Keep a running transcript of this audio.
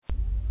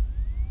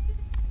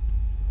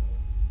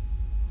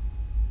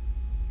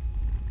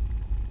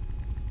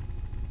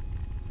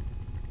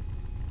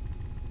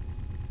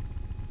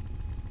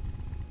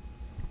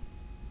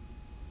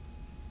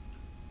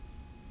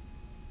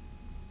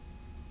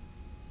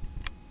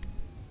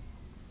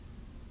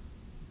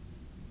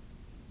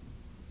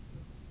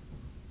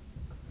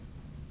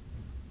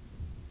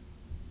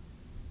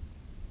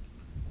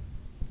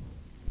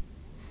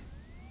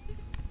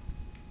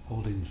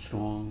holding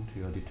strong to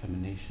your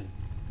determination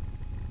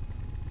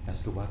as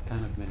to what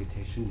kind of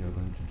meditation you're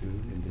going to do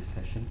in this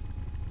session.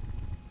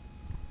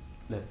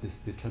 Let this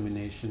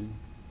determination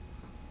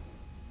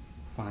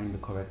find the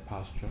correct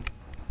posture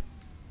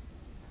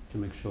to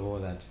make sure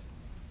that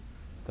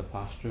the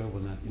posture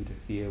will not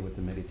interfere with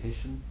the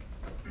meditation.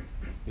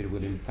 It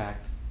will in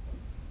fact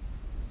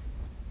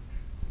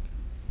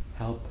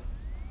help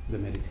the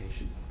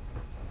meditation.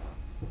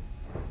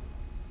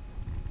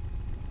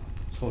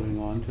 So holding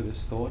on to this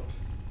thought,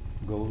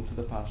 go to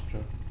the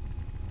posture,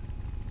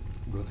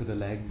 go to the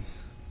legs,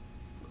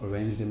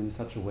 arrange them in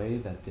such a way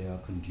that they are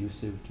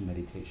conducive to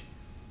meditation.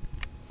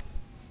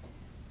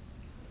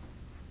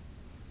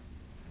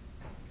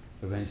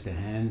 Arrange the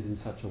hands in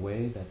such a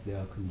way that they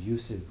are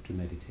conducive to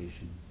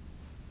meditation.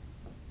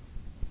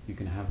 You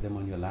can have them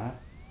on your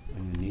lap,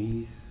 on your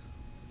knees,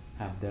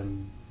 have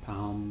them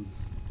palms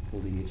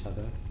holding each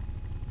other.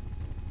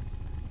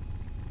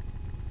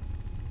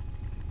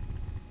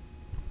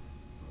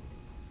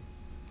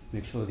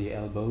 Make sure the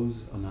elbows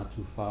are not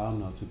too far,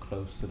 not too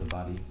close to the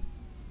body.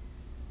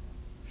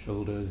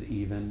 Shoulders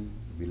even,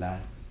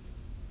 relaxed.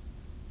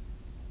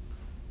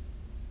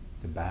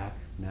 The back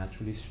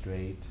naturally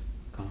straight,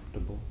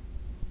 comfortable.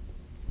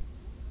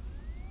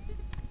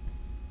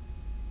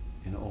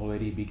 And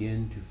already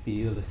begin to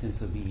feel the sense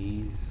of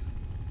ease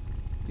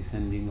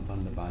descending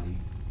upon the body.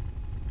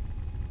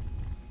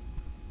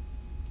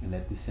 And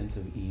let this sense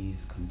of ease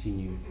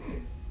continue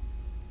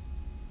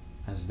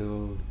as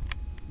though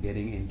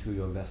getting into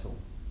your vessel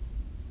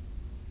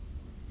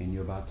and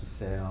you're about to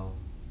sail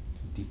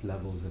to deep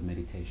levels of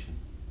meditation.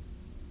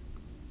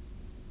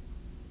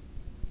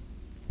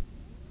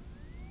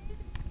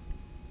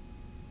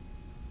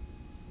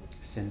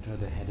 Center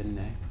the head and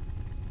neck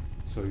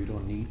so you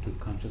don't need to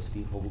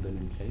consciously hold them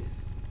in place.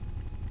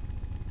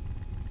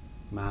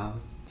 Mouth,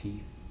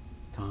 teeth,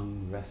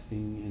 tongue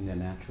resting in their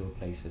natural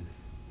places.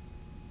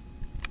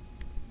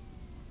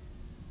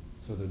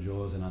 So the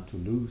jaws are not too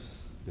loose,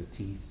 the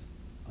teeth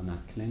are not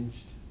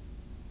clenched,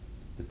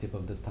 the tip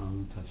of the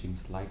tongue touching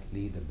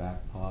slightly the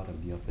back part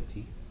of the upper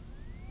teeth.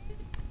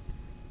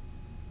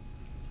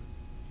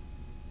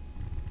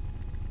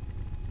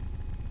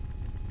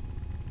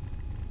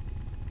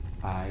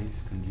 Eyes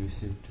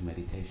conducive to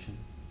meditation.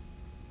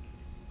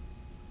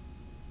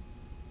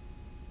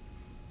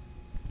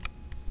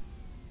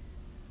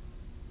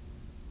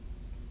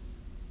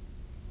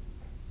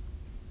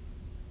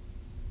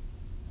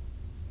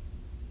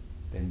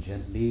 Then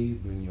gently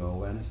bring your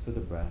awareness to the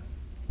breath.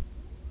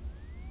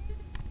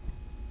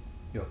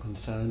 Your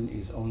concern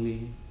is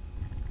only,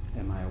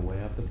 am I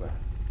aware of the breath?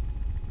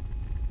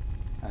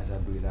 As I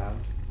breathe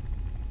out,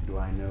 do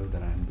I know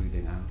that I'm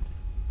breathing out?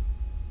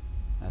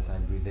 As I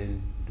breathe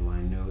in, do I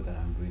know that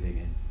I'm breathing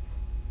in?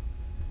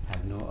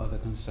 Have no other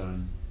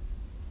concern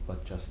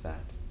but just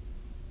that.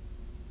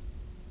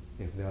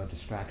 If there are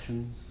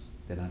distractions,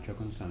 they're not your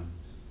concerns.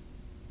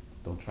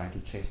 Don't try to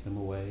chase them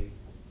away.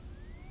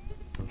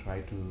 Don't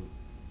try to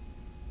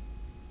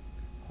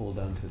hold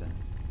on to them.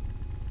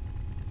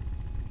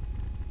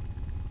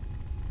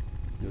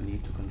 You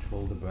need to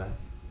control the breath.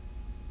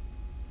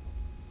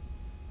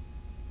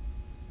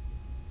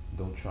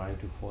 Don't try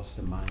to force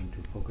the mind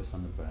to focus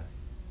on the breath.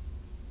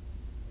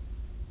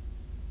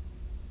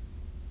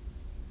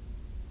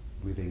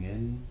 Breathing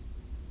in,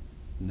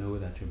 know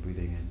that you're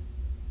breathing in.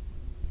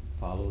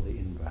 Follow the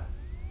in-breath.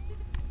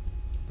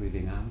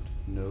 Breathing out,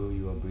 know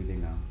you are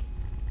breathing out.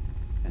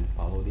 And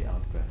follow the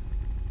out-breath.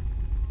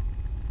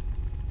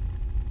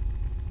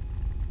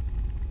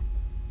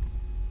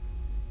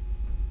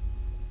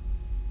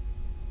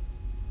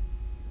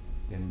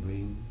 Then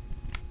bring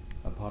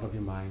a part of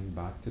your mind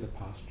back to the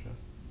posture,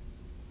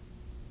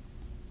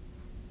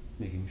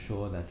 making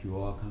sure that you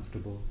are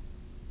comfortable,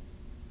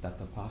 that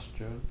the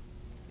posture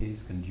is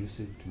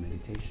conducive to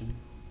meditation.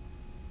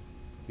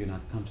 You're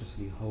not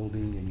consciously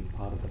holding any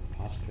part of the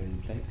posture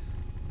in place.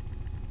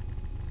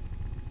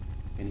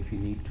 And if you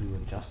need to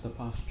adjust the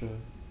posture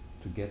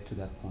to get to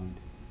that point,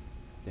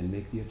 then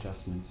make the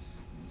adjustments,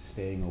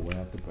 staying aware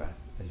of the breath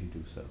as you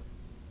do so.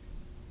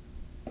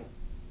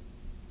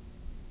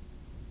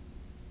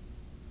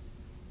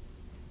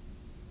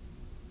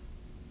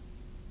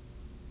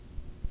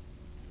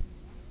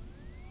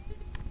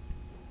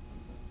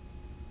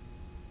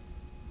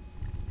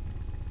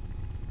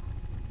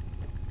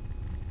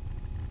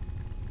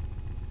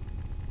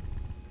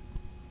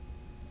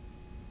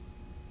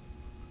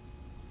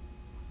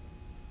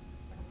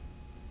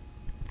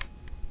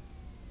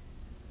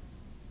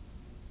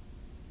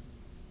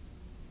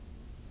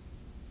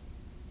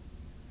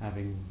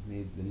 Having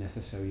made the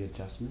necessary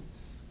adjustments,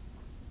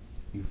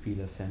 you feel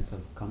a sense of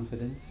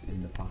confidence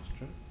in the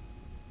posture.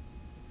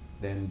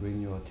 Then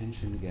bring your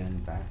attention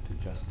again back to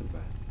just the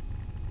breath.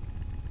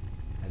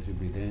 As you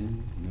breathe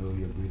in, know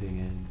you're breathing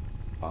in,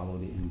 follow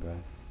the in-breath.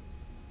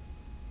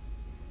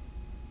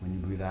 When you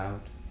breathe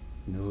out,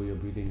 know you're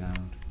breathing out,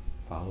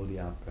 follow the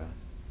out-breath.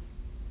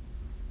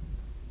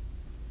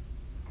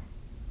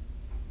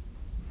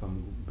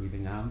 From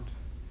breathing out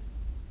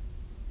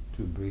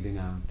to breathing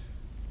out,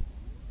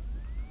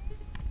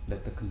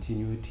 Let the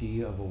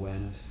continuity of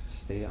awareness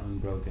stay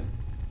unbroken,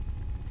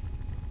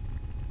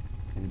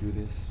 and do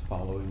this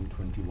following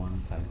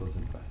 21 cycles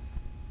of breath.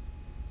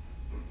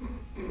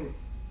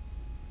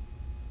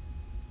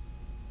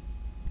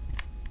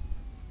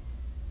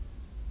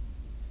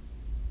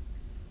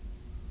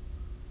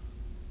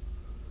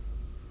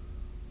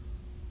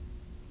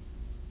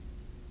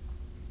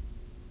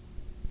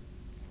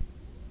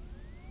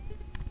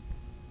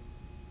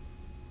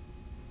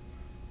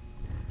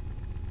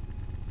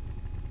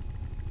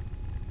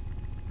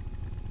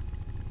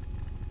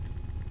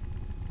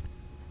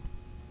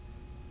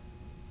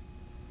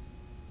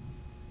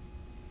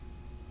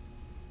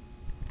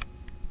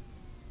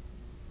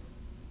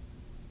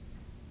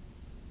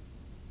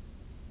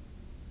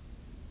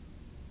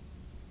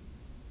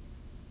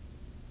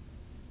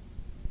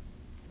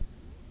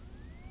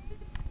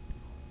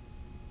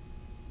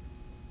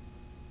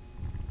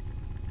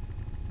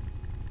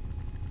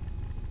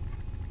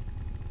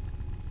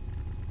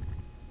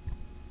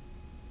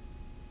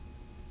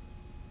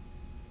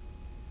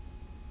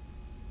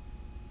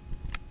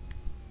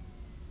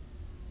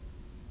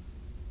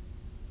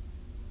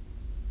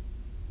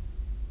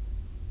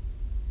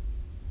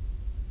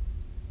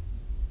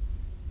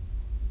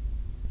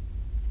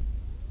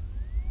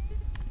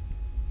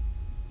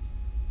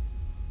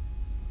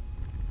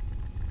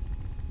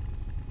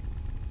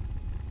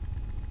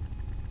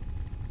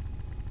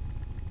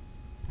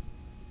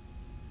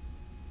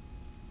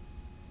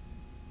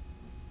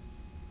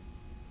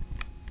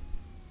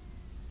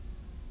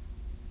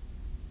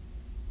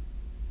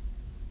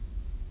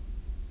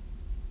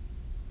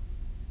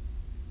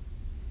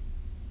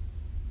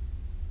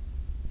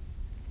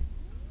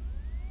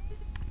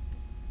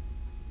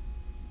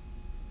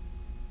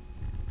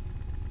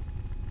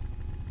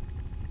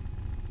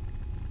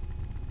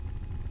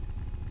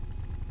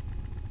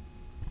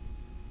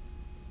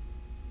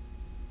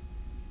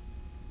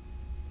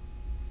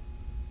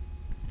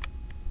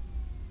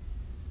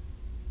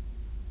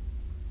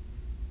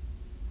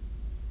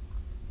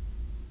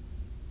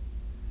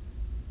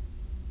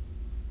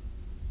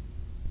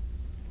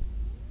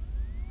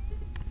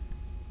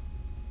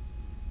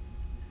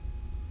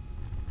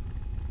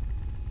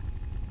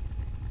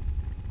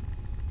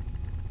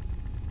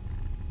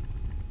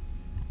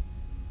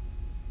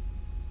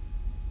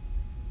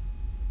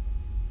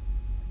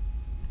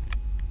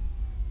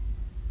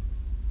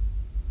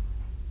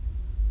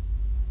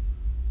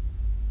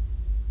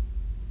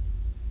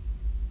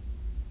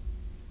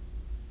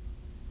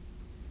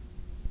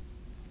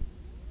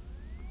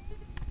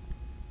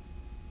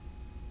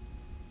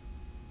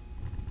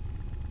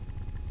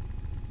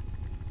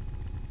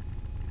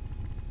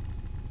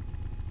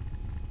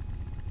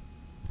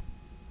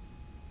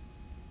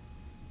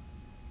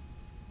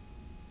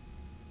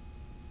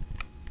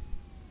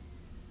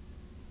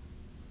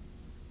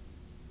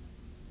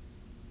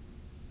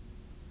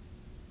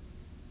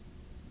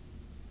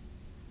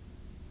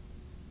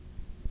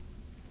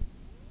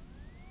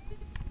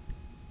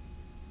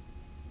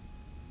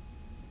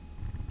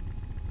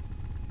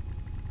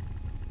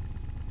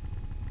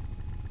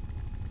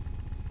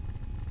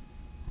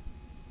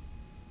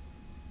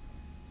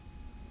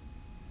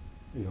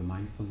 Your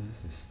mindfulness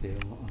is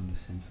still on the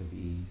sense of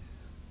ease.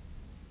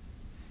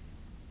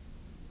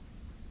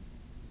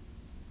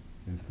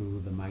 And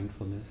through the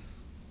mindfulness,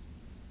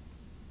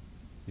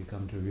 you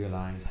come to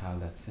realize how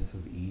that sense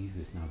of ease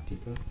is now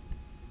deeper,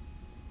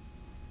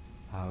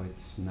 how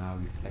it's now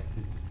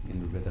reflected in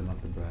the rhythm of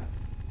the breath,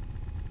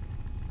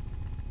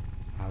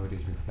 how it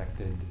is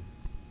reflected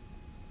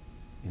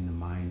in the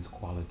mind's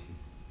quality.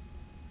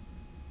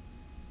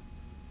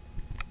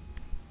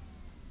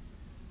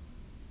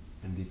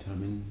 And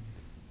determined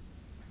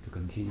to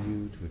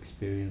continue to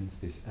experience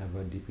this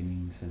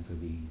ever-deepening sense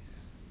of ease.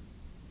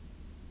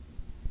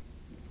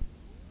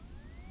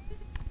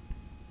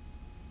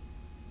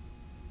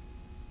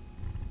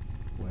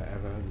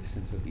 Wherever the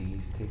sense of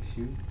ease takes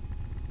you,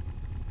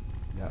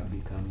 that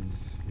becomes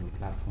your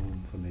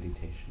platform for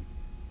meditation.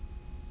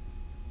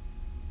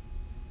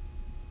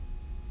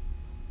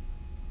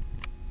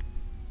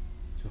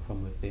 So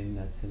from within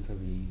that sense of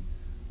ease,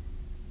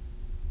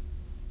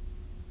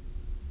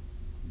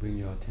 bring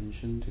your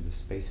attention to the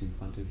space in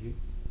front of you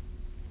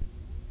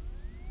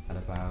at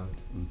about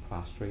in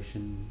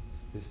prostration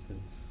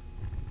distance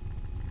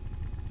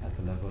at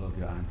the level of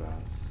your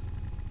eyebrows.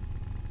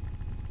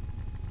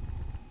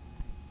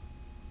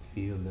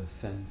 Feel the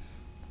sense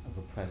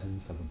of a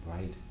presence of a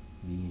bright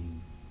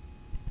being,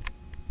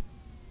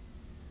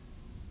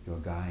 your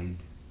guide,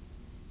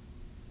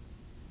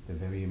 the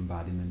very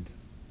embodiment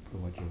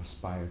of what you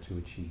aspire to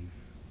achieve.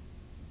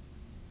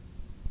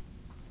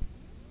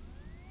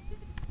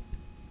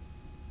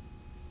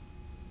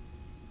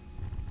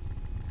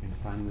 And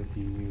find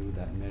within you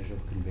that measure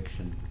of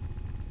conviction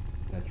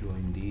that you are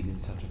indeed in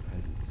such a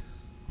presence,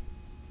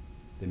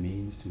 the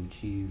means to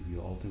achieve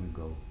your ultimate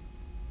goal.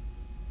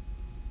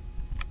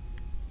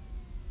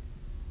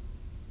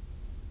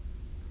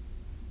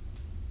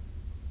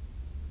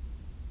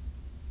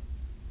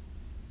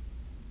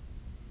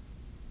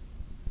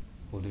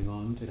 holding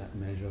on to that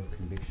measure of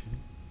conviction,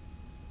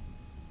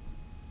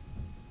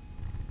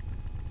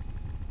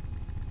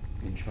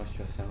 entrust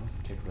yourself,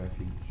 take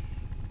refuge.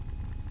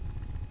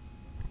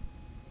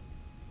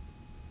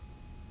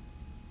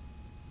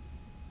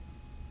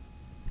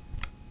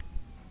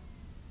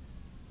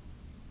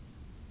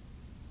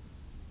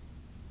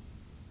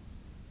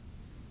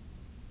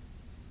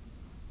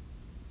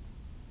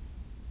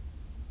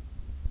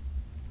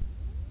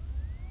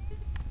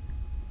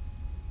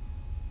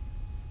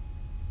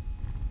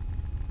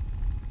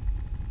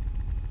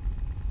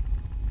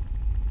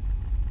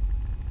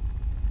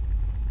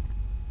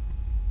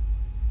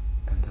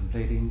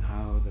 Contemplating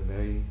how the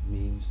very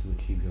means to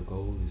achieve your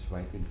goal is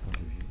right in front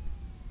of you.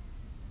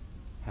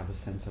 Have a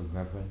sense of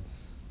reverence.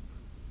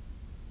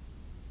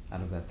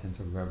 Out of that sense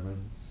of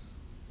reverence,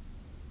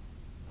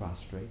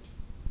 prostrate.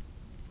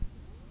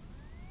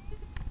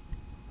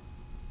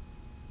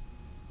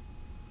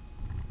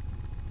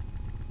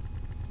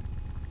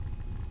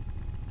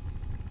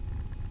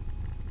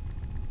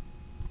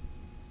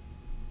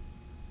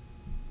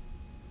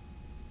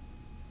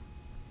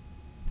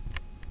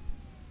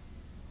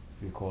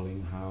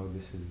 Recalling how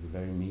this is the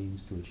very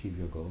means to achieve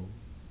your goal.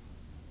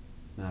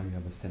 Now you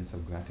have a sense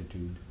of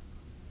gratitude.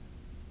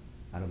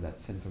 Out of that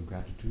sense of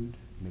gratitude,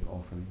 make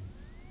offerings.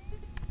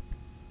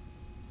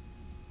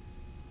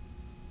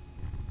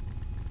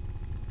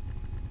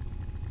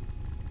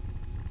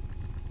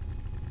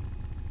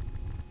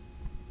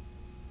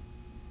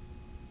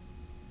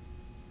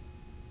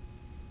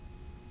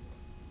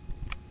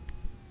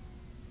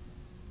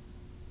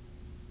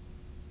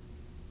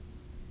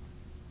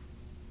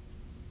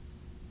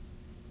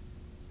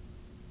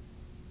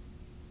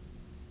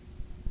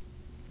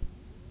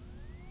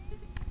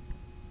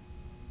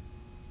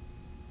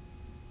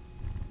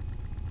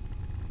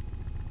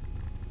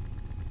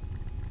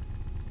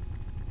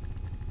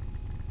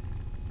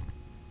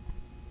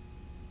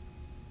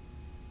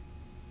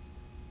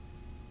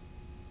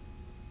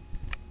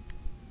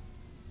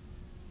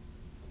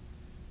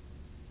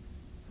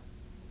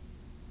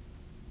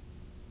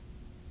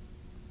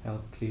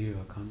 Help clear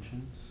your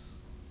conscience.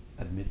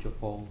 Admit your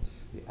faults,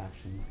 the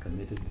actions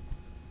committed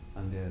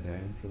under their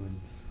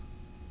influence,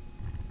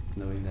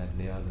 knowing that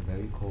they are the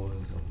very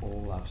cause of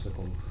all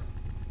obstacles,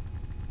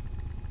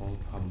 all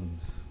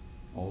problems,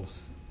 all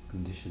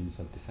conditions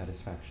of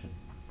dissatisfaction.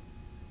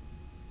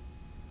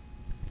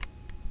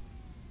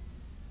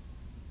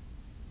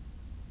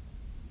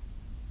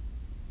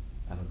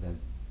 Out of that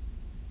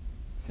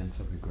sense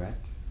of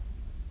regret,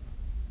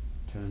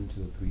 turn to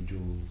the three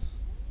jewels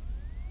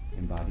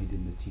embodied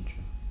in the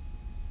teacher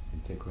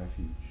and take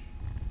refuge.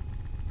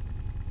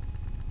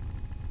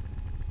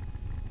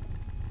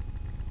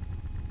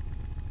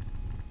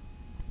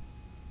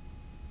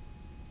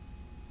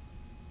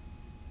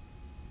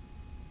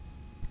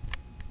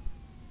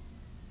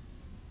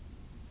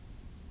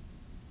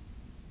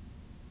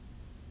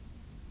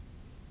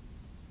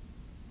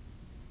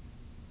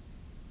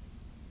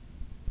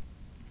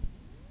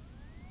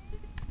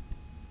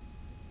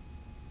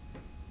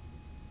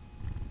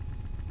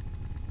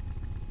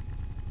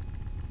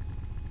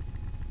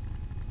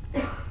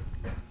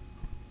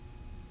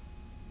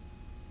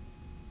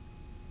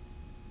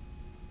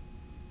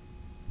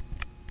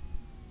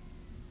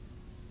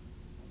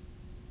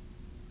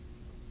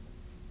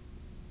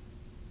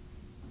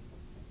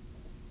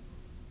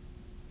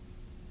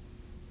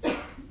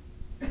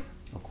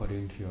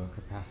 According to your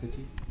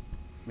capacity,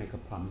 make a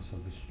promise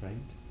of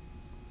restraint,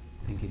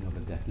 thinking of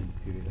a definite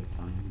period of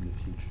time in the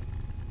future.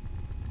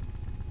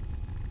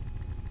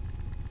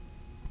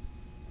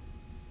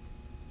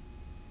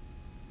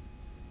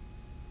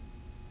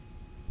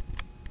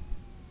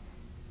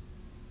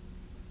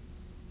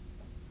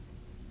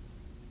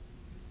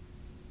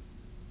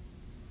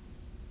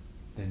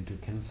 Then to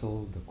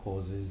cancel the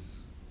causes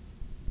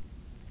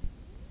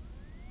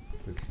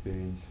to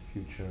experience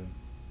future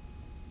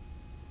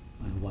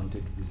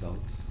unwanted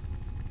results,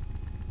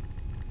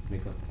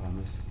 make a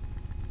promise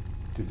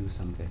to do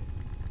something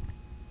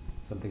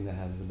that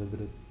has a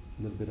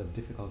little bit of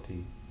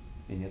difficulty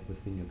and yet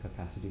within your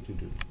capacity to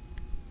do.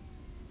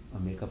 A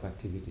make-up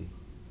activity.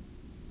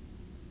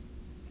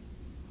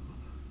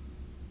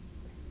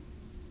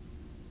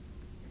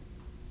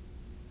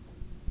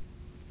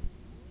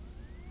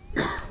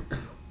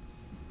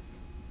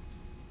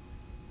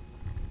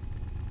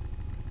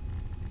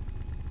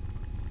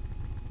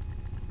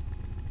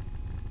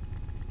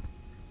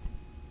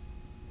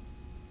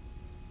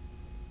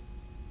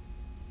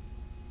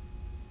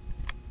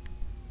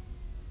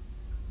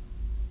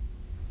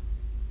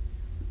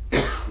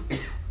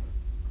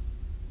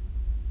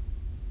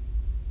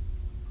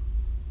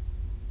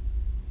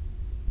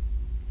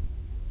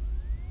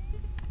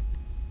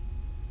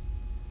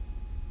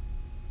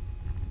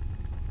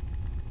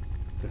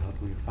 To help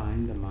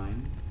refine the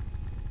mind,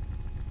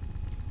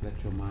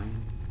 let your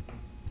mind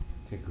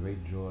take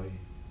great joy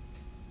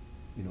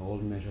in all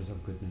measures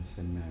of goodness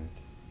and merit,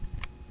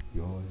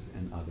 yours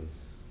and others,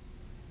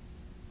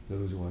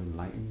 those who are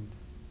enlightened,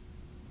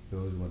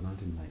 those who are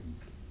not enlightened.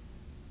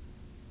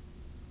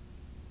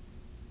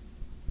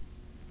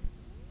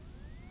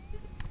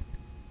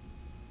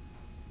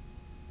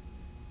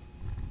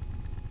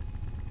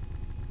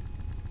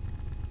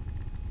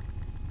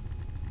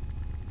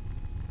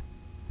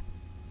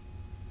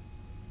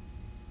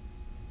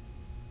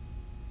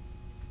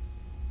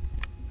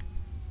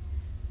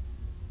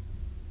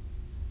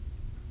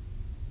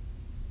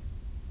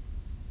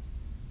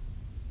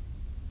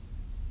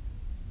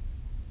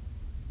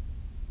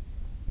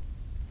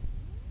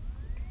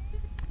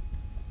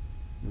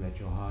 let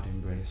your heart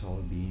embrace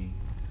all beings.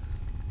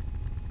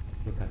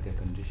 Look at their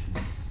conditions,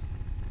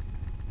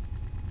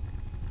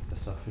 the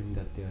suffering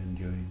that they are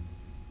enduring,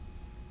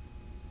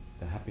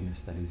 the happiness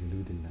that is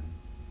eluding them.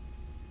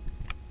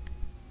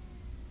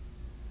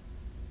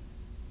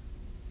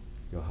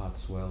 Your heart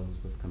swells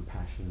with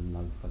compassion and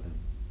love for them.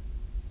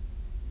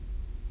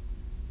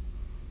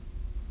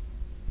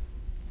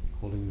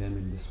 Holding them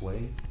in this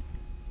way,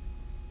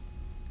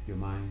 your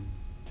mind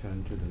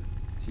turned to the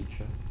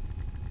teacher,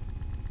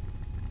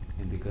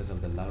 and because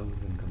of the love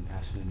and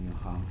compassion in your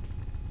heart,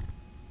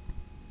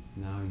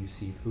 now you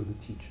see through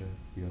the teacher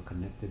you are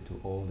connected to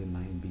all the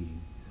 9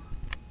 beings.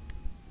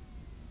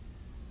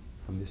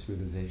 From this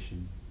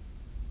realization,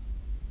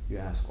 you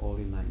ask all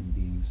the 9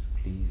 beings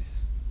to please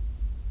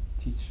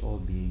teach all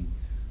beings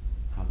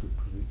how to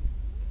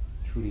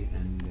truly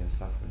end their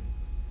suffering,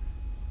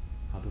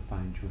 how to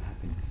find true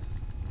happiness,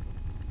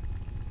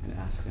 and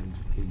ask them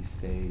to please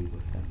stay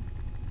with them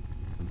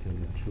until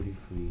they are truly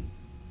free,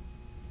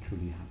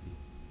 truly happy.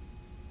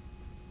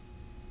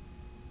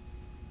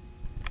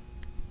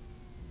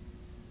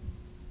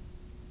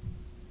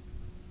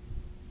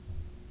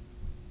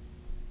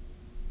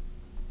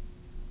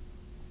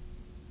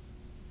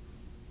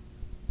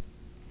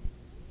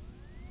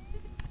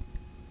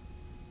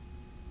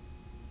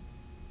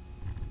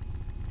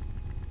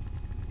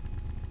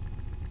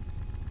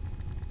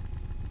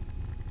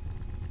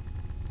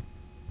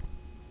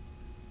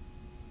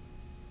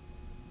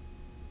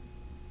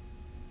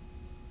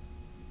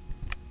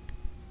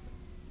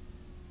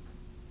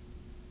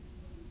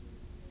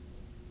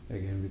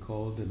 Again,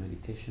 recall the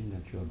meditation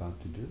that you're about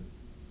to do.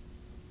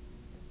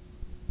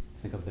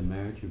 Think of the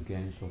merit you've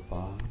gained so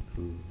far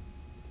through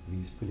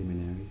these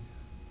preliminaries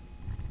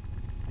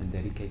and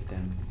dedicate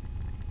them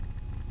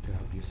to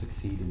help you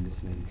succeed in this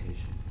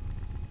meditation.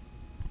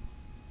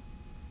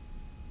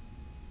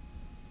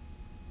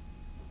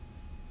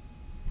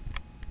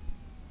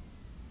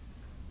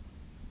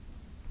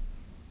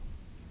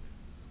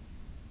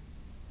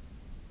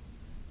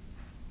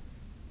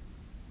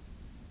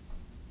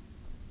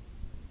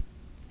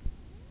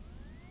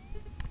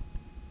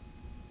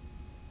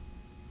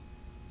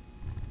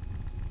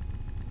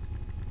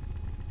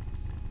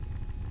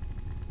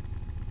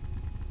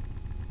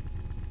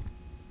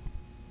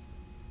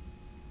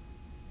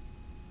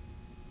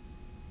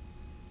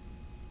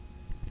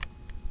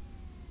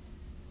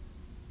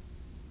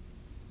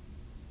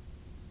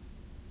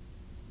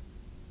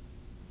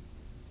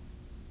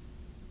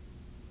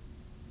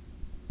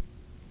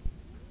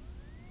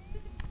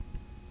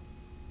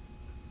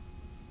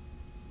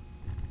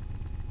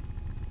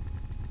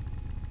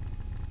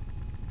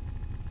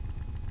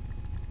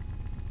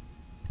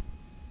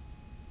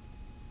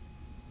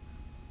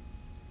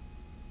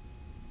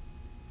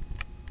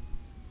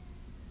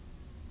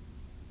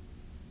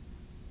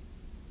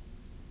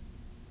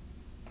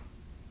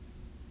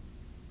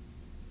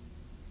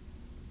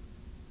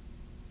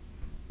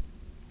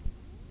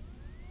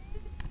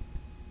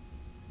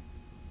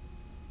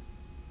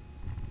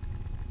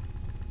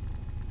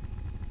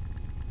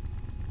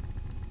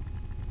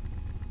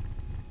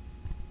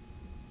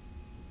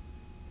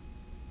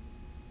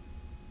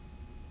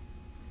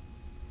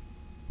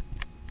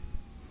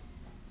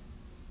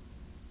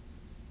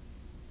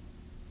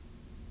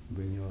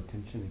 Bring your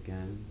attention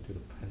again to the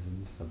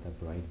presence of that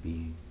bright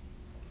being,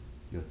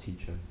 your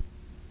teacher,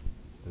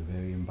 the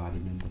very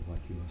embodiment of what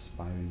you are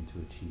aspiring to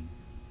achieve.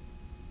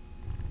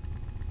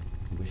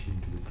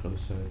 Wishing to be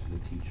closer to the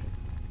teacher,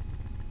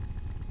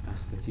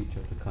 ask the teacher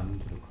to come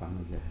to the crown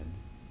of your head.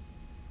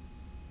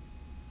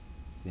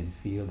 Then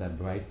feel that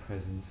bright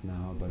presence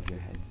now above your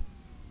head,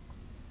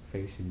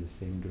 facing the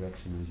same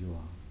direction as you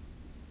are.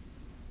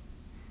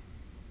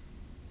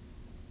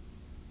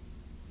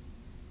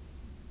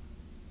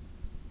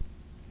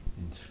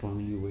 And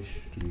strongly wish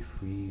to be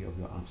free of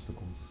your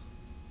obstacles.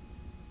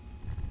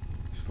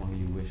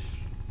 Strongly wish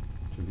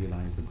to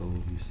realize the goal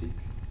you seek.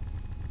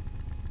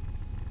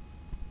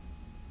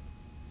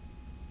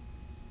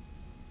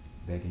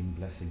 Begging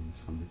blessings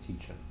from the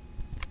teacher.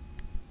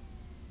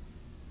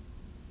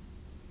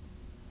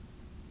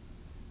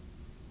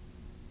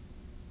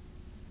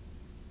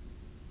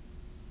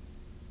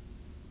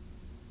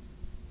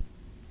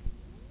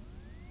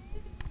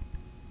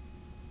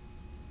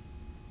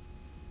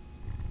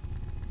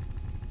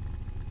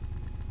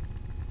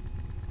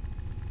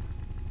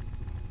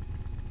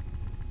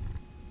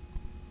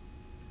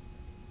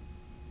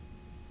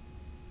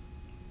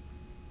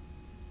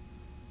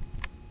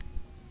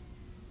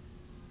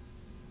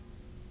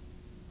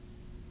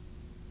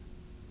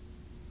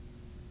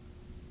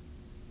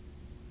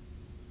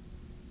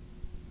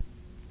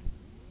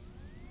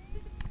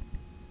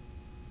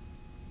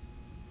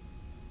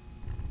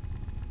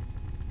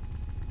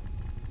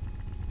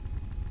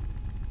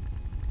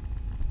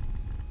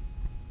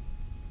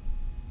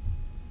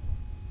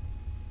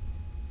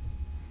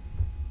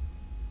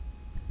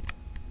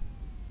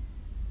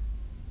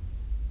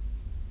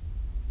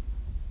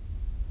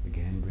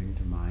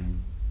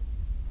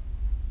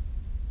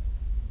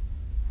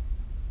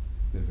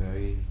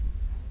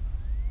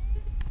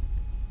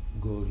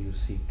 you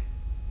seek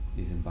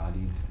is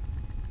embodied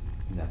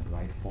in that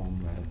bright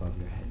form right above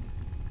your head.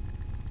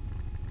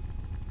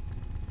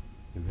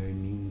 The very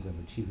means of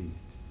achieving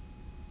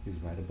it is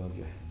right above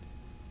your head.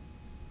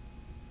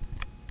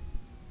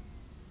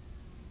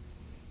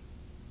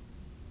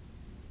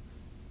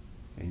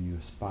 And you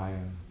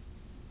aspire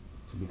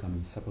to become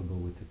inseparable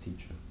with the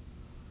teacher.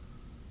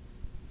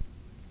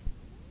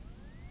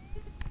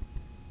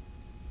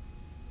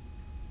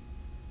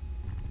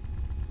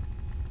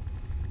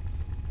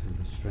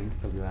 Through the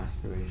strength of your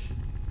aspiration,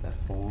 that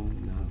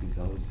form now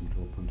dissolves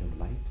into a point of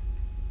light.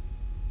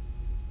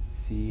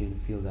 See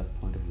and feel that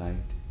point of light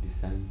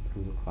descend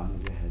through the crown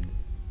of your head.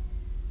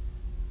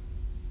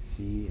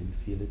 See and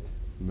feel it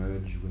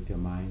merge with your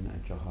mind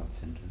at your heart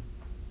center.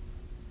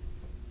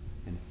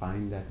 And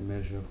find that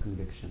measure of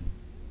conviction,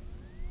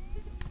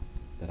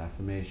 that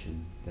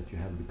affirmation that you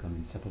have become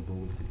inseparable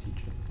with the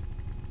teacher,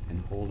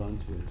 and hold on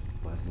to it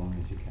for as long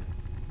as you can.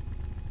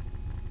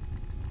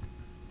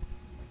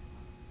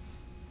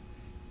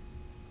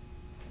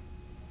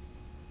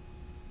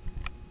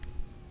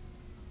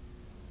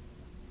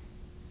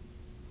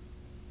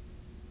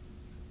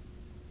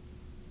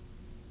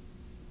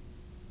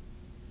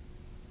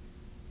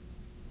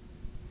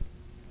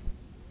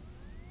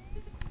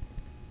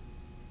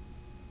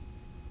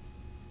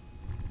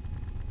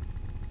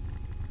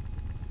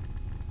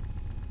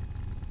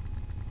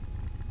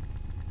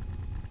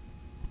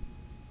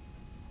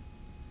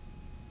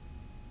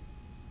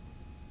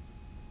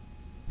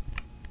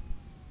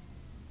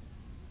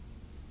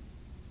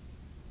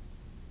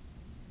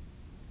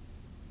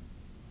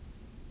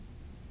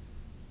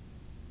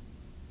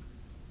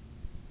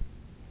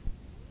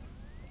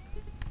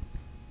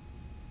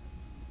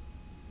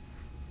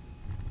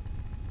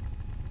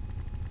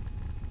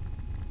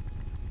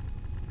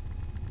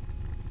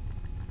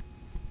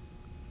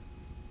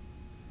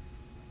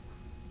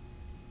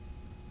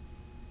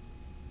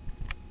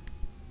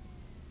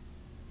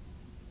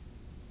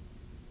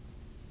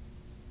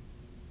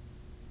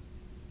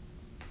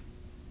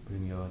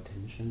 Bring your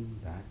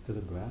attention back to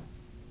the breath.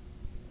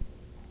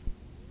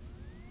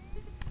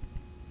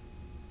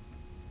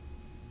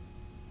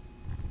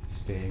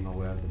 Staying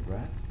aware of the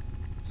breath,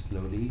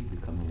 slowly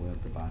become aware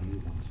of the body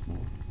once more.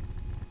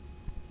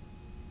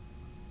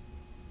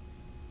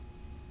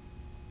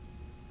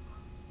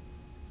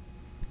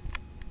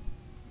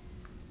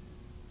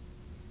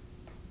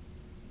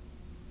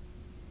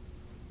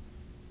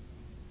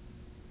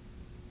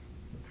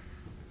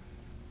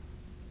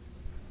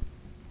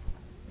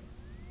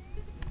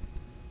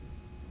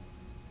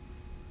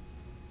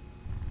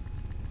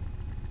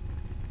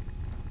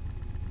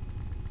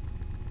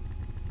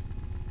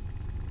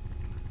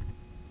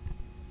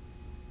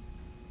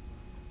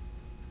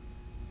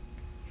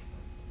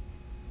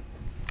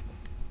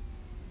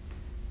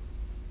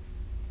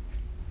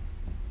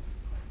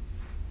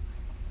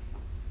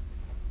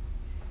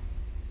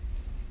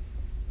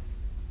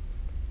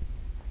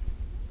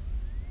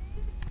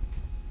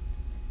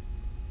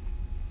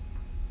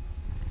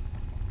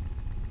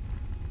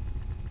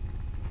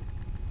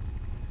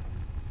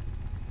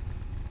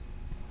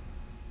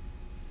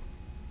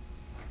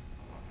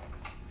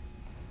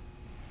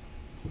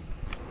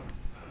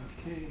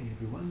 Okay,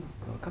 everyone,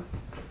 welcome.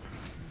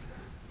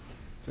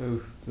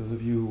 So, those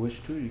of you who wish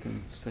to, you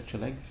can stretch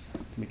your legs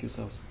to make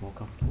yourselves more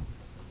comfortable.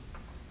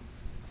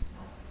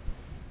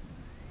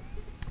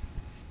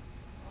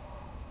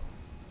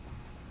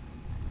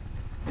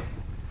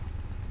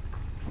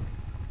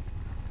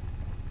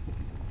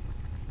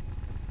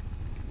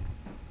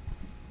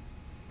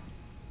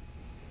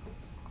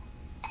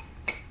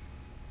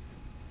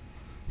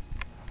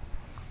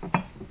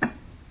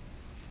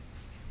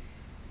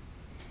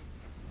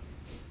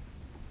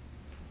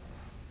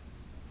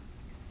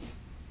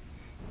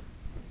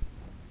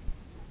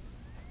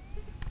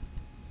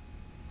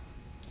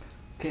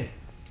 Okay,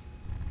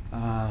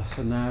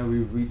 so now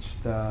we've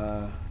reached,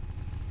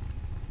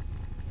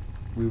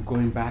 we're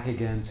going back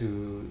again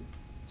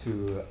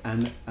to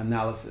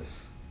analysis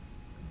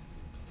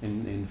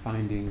in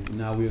finding,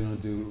 now we're going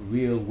to do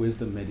real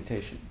wisdom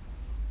meditation.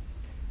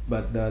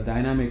 But the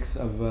dynamics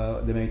of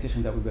the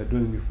meditation that we were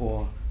doing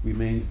before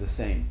remains the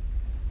same.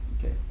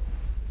 Okay,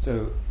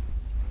 so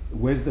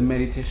wisdom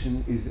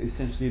meditation is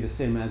essentially the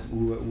same as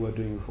we were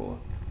doing before,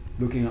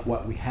 looking at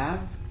what we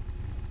have,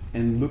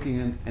 and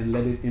looking and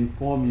let it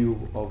inform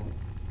you of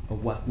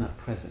what's not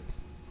present.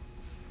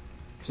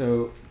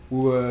 So we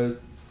were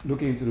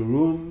looking into the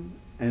room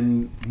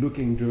and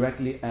looking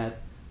directly at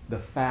the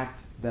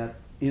fact that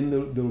in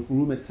the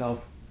room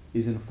itself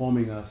is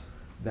informing us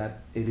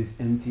that it is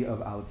empty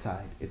of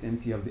outside. It's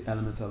empty of the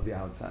elements of the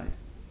outside.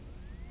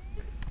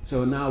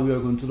 So now we are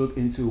going to look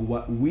into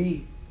what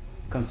we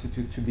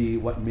constitute to be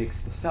what makes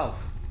the self,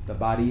 the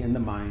body and the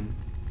mind,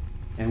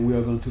 and we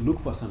are going to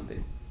look for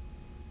something.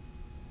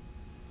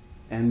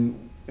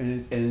 And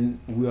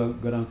we are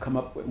going to come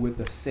up with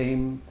the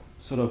same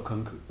sort of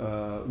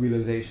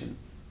realization.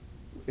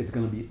 It's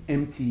going to be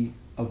empty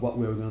of what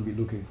we're going to be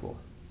looking for.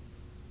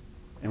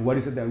 And what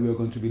is it that we are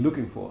going to be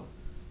looking for?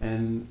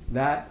 And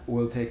that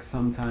will take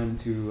some time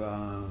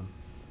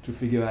to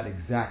figure out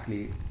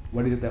exactly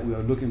what is it that we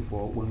are looking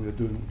for when we are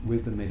doing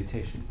wisdom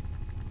meditation.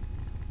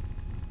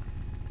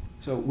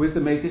 So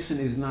wisdom meditation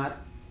is not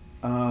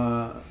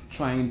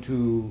trying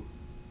to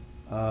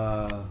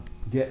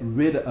get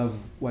rid of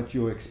what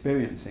you're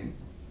experiencing.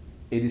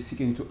 It is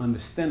seeking to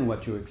understand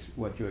what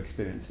you're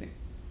experiencing.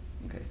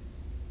 Okay.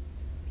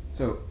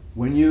 So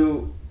when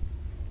you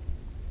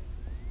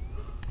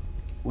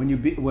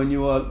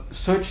are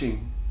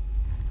searching,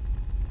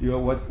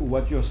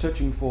 what you're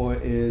searching for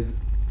is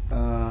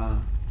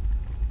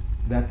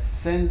that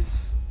sense.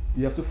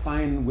 You have to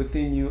find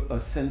within you a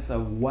sense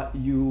of what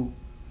you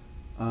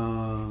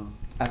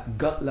at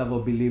gut level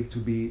believe to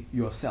be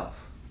yourself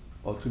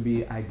or to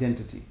be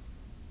identity.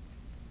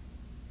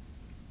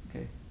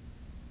 Okay.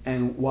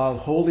 And while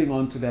holding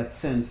on to that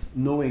sense,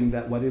 knowing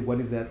that what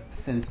is that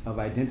sense of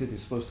identity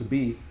supposed to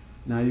be,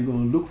 now you're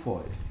going to look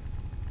for it.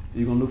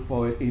 You're going to look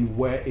for it in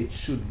where it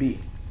should be,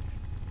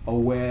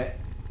 or where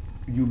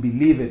you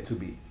believe it to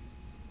be.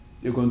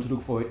 You're going to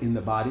look for it in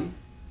the body.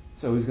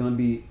 So it's going to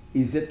be,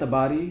 is it the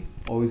body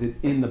or is it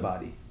in the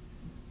body?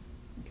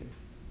 Okay.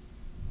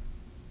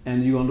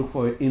 And you're going to look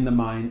for it in the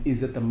mind.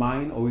 Is it the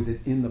mind or is it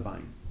in the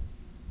mind?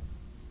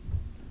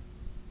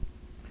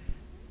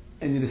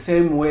 And in the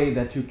same way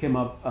that you came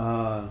up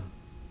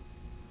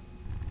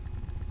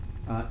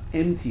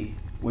empty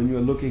when you're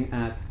looking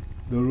at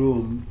the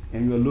room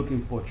and you're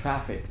looking for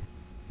traffic,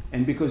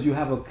 and because you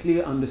have a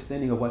clear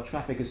understanding of what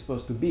traffic is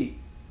supposed to be,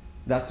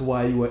 that's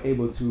why you were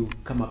able to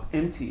come up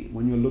empty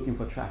when you're looking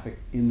for traffic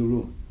in the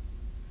room.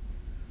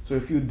 So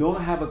if you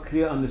don't have a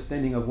clear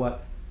understanding of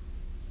what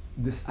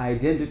this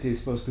identity is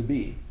supposed to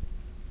be,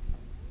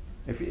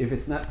 if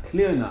it's not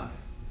clear enough,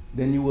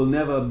 then you will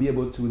never be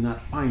able to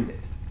not find it.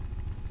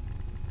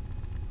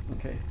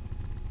 Okay.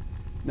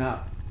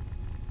 Now,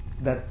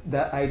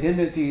 that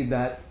identity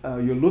that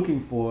you're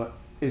looking for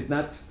is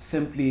not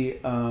simply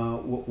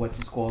what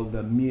is called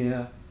the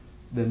mere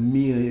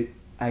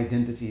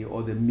identity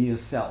or the mere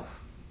self.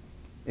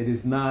 It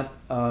is not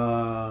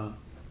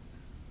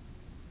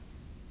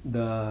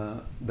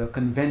the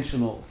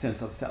conventional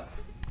sense of self.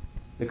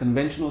 The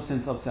conventional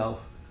sense of self,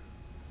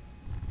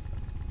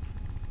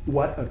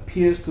 what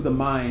appears to the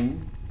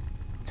mind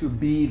to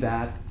be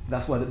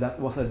that's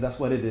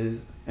what it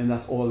is, and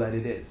that's all that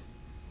it is.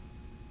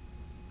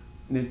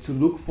 And then to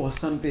look for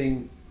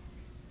something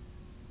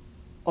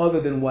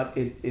other than what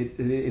it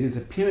is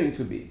appearing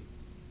to be.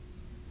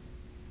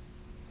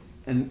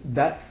 And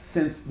that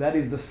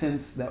is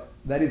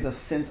a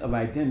sense of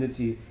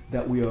identity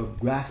that we are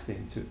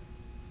grasping to.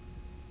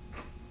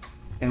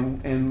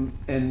 And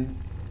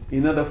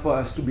in order for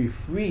us to be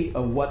free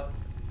of what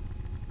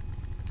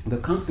the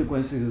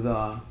consequences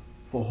are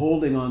for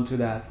holding on to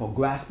that, for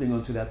grasping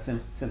onto that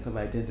sense of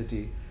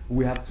identity,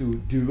 we have to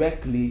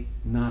directly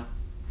not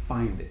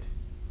find it.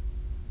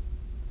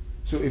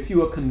 So if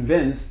you are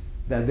convinced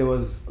that there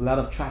was a lot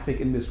of traffic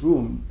in this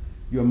room,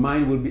 your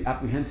mind will be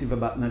apprehensive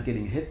about not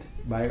getting hit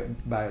by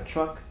a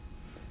truck.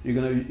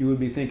 You will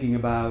be thinking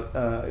about,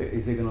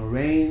 is it going to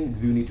rain?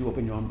 Do you need to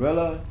open your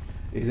umbrella?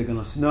 Is it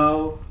going to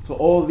snow? So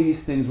all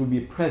these things will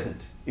be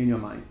present in your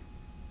mind.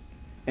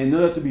 And in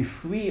order to be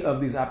free of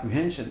these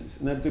apprehensions,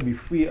 in order to be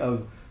free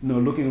of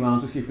looking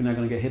around to see if you're not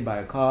going to get hit by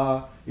a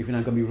car, if you're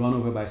not going to be run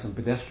over by some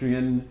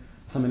pedestrian,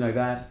 something like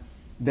that,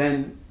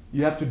 then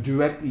you have to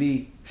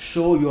directly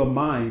show your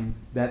mind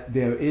that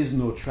there is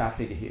no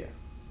traffic here.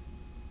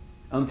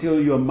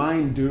 Until your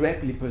mind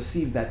directly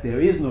perceives that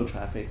there is no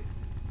traffic,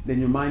 then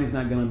your mind is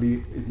not going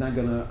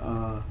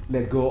to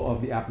let go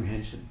of the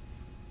apprehension.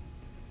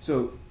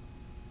 So,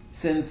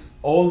 since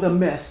all the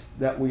mess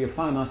that we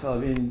find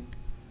ourselves in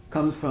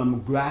comes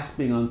from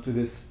grasping onto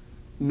this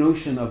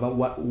notion of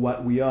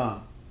what we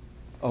are,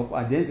 of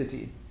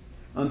identity,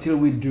 until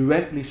we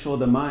directly show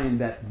the mind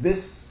that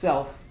this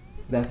self,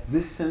 that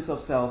this sense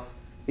of self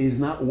is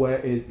not where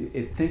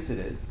it thinks it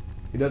is.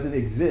 It doesn't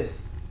exist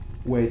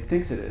where it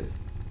thinks it is.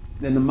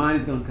 Then the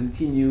mind is going to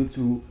continue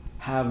to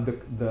have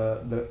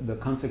the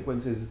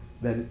consequences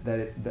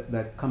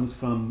that comes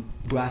from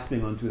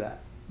grasping onto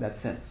that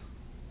sense.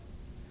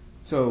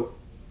 So,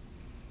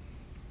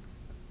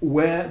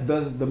 where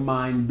does the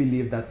mind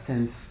believe that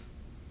sense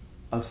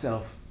of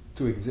self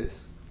to exist?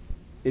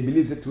 It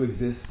believes it to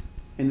exist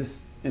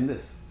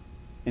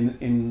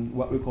in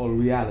what we call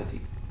reality.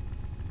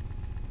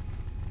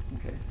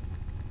 Okay.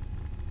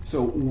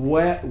 So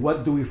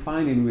what do we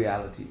find in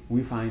reality?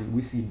 We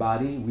see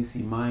body, we see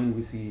mind,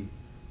 we see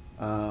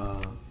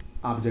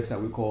objects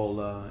that we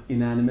call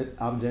inanimate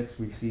objects.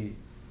 We see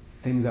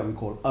things that we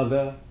call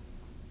other.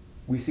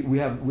 We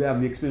have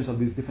the experience of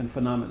these different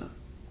phenomena.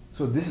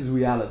 So this is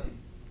reality.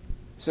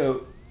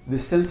 So the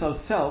sense of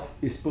self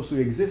is supposed to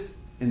exist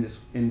in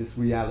this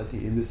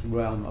reality, in this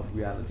realm of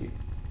reality.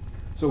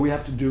 So we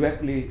have to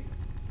directly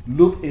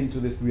look into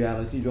this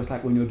reality, just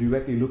like when you're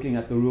directly looking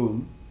at the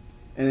room,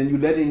 and then you're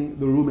letting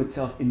the room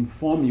itself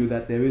inform you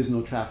that there is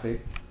no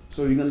traffic.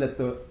 So you're going to let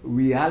the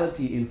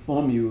reality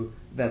inform you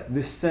that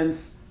this sense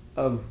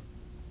of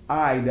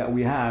I that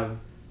we have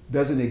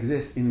doesn't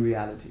exist in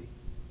reality.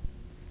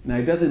 Now,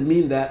 it doesn't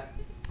mean that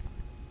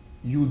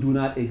you do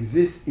not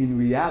exist in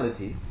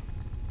reality,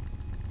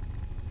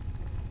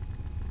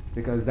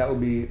 because that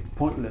would be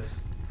pointless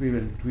to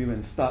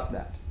even start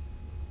that.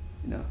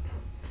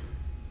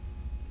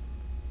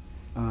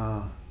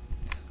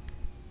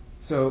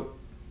 So,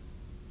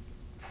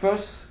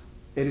 first,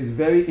 it is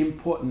very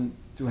important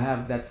to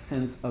have that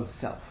sense of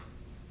self.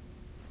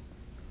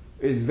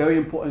 It is very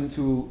important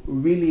to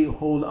really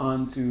hold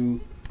on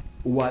to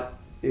what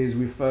is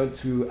referred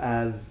to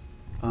as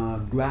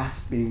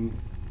grasping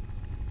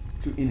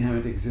to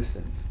inherent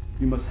existence.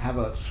 You must have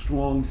a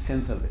strong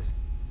sense of it.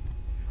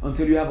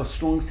 Until you have a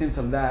strong sense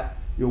of that,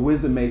 your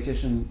wisdom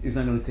meditation is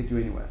not going to take you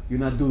anywhere. You're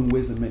not doing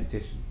wisdom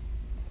meditation.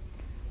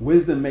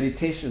 Wisdom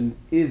meditation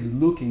is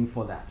looking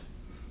for that.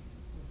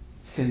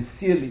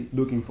 Sincerely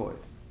looking for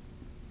it.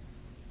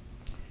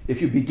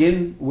 If you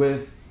begin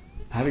with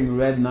having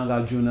read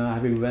Nagarjuna,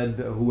 having read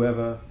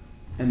whoever,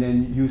 and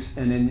then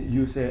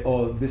you say,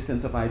 oh, this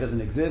sense of I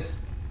doesn't exist,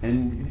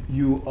 and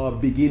you are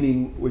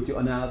beginning with your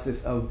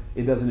analysis of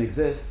it doesn't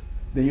exist,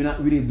 then you're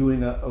not really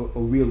doing a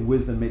real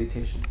wisdom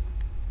meditation.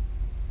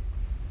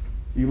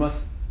 You must,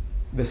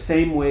 the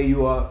same way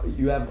you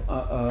had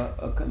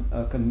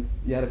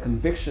a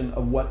conviction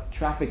of what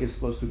traffic is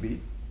supposed to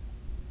be,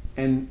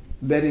 and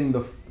letting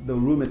the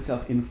room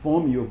itself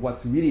inform you of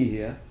what's really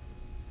here.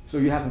 So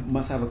you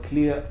must have a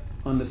clear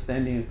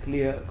understanding, a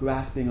clear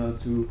grasping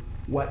onto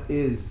what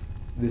is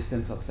this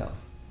sense of self.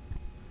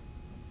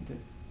 Okay.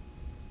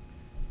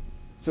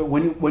 So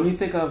when you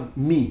think of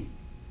me,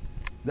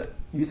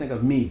 you think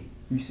of me.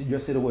 You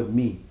just say the word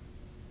me.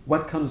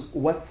 What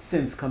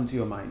sense comes to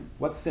your mind?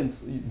 What sense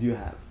do you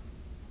have?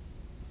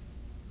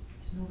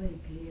 It's not very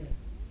clear.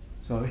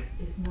 Sorry?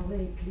 It's not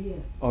very clear.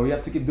 Oh, you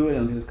have to keep doing it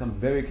until it becomes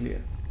very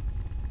clear.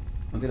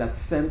 Until that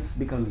sense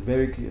becomes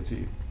very clear to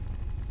you.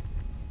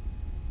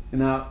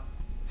 Now,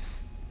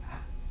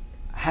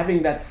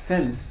 having that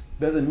sense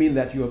doesn't mean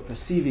that you are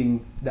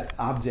perceiving the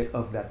object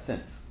of that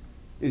sense.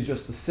 It's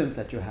just the sense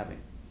that you're having.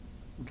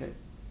 Okay?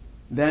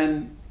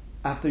 Then,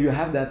 after you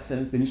have that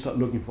sense, then you start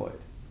looking for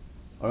it.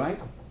 Alright?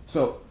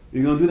 So,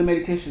 you're going to do the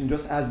meditation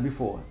just as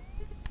before.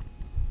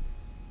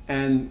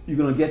 And you're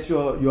going to get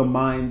your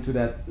mind to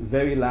that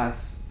very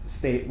last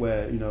state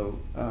where,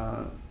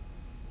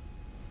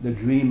 the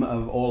dream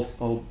of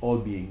all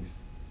beings,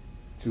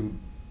 to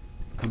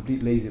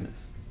complete laziness.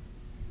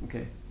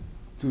 Okay?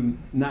 To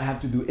not have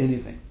to do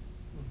anything.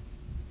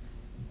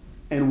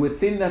 And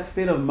within that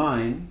state of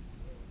mind,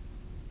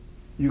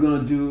 you're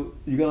gonna do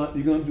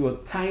a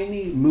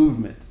tiny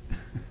movement.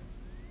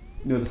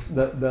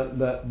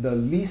 The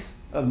least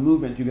of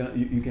movement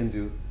you can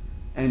do,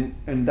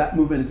 and that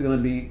movement is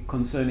gonna be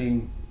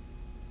concerning,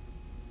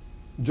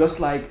 just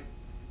like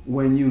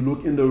when you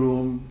look in the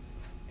room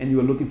and you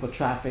are looking for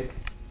traffic,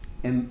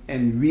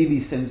 and really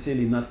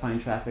sincerely not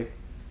find traffic,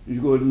 you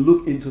go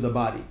look into the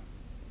body.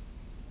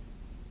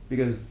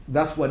 Because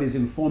that's what is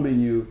informing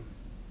you.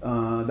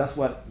 That's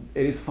what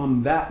it is.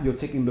 From that, you're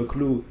taking the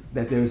clue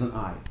that there is an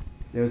I.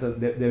 There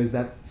is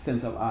that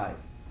sense of I.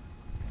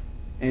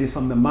 And it's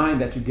from the mind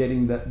that you're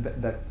getting that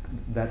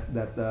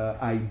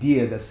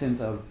idea, that sense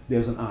of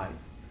there's an I.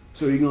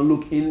 So you're going to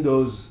look in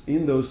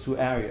those two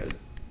areas.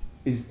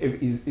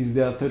 Is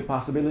there a third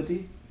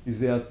possibility? Is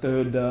there a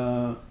third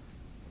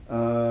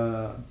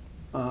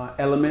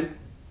element?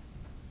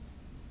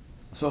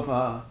 So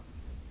far,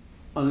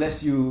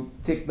 unless you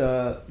take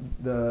the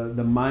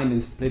mind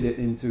and split it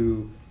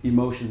into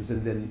emotions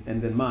and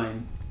then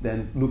mind,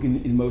 then look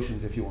in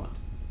emotions if you want,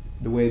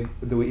 the way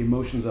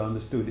emotions are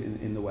understood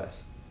in the West.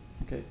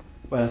 Okay,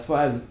 but as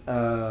far as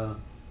the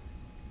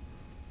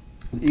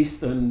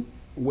Eastern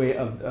way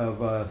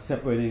of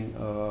separating,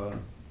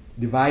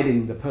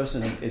 dividing the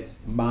person, it's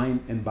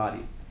mind and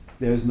body.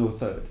 There is no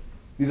third.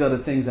 These are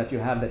the things that you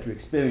have, that you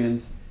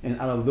experience, and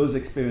out of those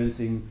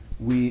experiencing,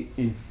 we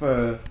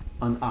infer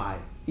an I.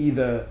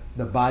 Either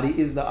the body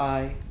is the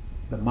I,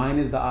 the mind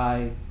is the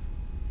I,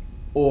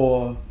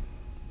 or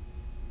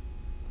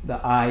the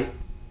I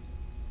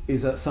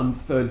is some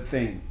third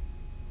thing.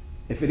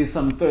 If it is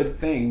some third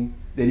thing,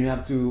 then you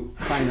have to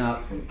find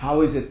out how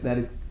does it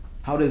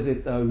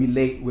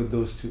relate with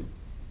those two.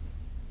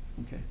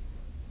 Okay.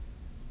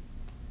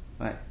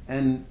 Right.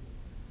 And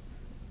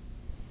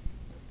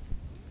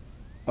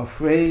a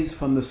phrase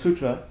from the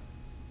sutra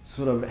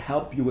sort of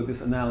help you with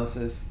this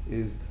analysis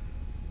is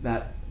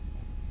that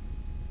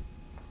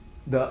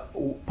the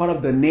part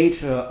of the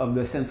nature of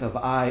the sense of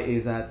I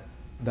is that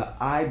the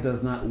I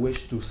does not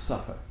wish to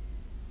suffer.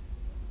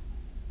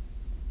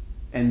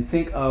 And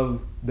think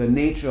of the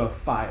nature of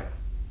fire.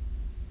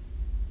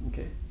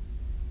 Okay.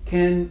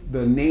 Can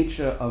the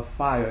nature of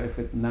fire, if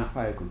it's not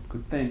fire,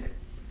 could think,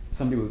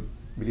 some people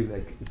believe that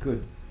it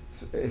could.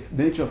 So if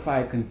the nature of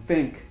fire can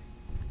think,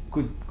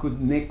 could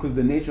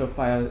the nature of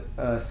fire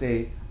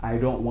say, I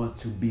don't want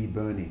to be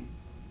burning.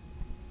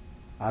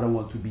 I don't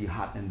want to be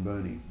hot and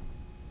burning.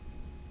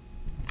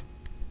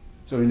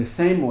 So in the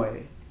same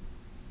way,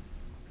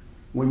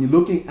 when you're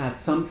looking at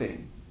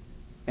something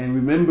and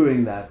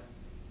remembering that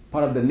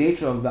part of the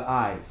nature of the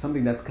I,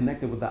 something that's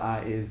connected with the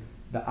I, is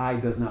the I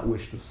does not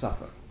wish to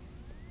suffer.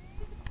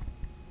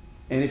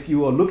 And if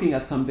you are looking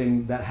at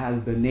something that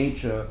has the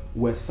nature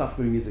where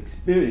suffering is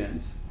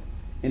experienced,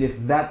 and if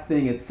that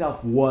thing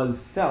itself was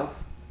self,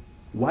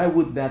 why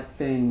would that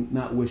thing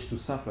not wish to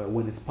suffer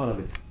when it's part of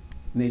its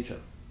nature?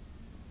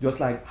 Just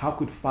like, how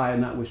could fire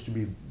not wish to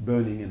be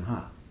burning and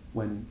hot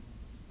when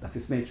that's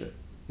its nature?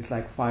 It's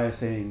like fire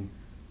saying,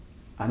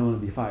 I don't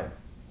want to be fire.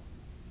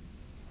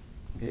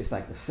 Okay, it's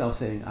like the self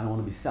saying, I don't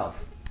want to be self.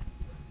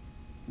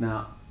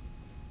 Now,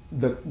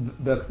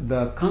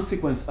 the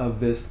consequence of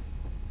this,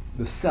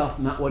 the self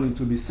not wanting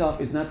to be self,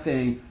 is not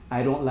saying,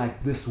 I don't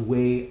like this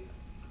way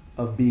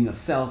of being a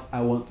self,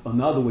 I want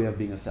another way of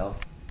being a self.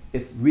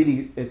 It's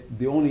really,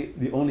 the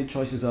only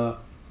choices are,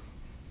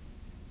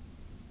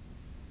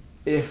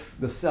 if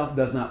the self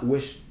does not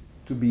wish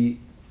to be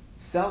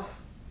self,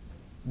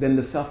 then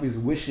the self is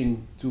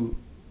wishing to,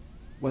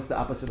 what's the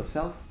opposite of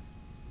self?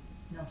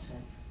 No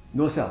self.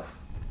 No self.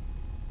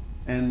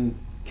 And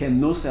can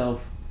no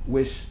self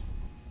wish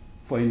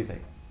for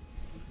anything?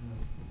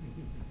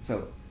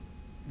 So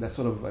that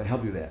sort of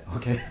help you there,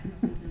 okay?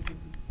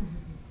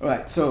 All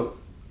right, so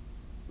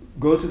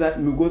go to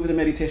the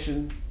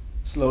meditation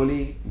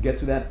slowly, get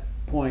to that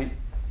point.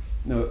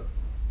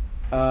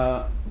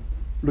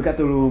 Look at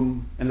the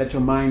room and let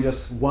your mind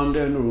just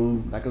wander in the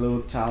room like a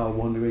little child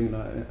wandering,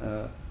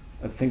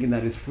 thinking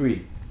that it's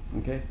free.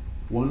 Okay,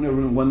 wander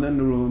in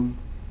the room.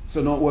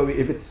 So don't worry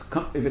if it's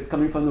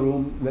coming from the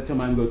room. Let your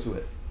mind go to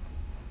it,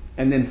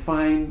 and then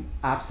find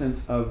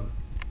absence of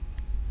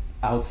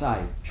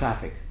outside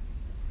traffic,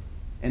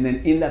 and then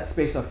in that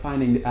space of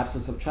finding the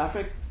absence of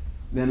traffic,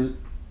 then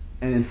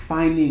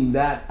finding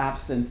that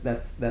absence,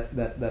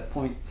 that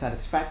point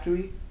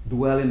satisfactory,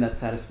 dwell in that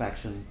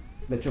satisfaction.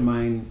 Let your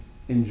mind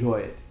enjoy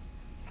it.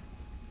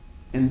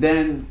 And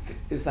then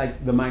it's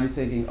like the mind is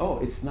thinking, oh,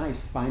 it's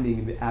nice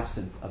finding the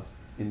absence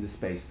in the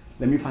space.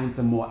 Let me find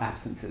some more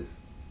absences.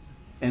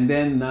 And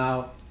then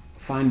now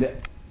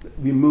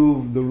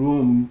remove the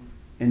room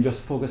and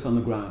just focus on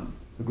the ground.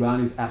 The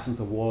ground is absence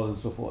of wall and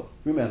so forth.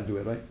 We may have to do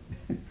it, right?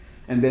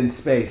 And then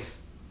space.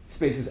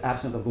 Space is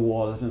absent of the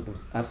wall,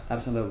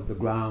 absent of the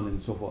ground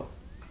and so forth.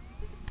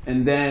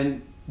 And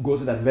then go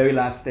to that very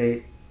last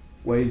state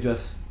where you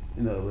just,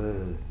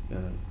 don't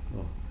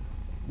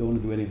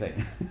want to do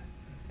anything.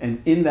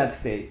 And in that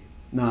state,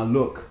 now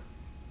look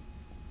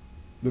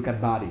at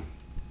body.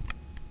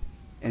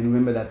 And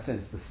remember that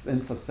sense. The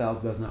sense of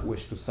self does not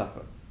wish to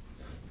suffer.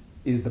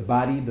 Is the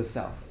body the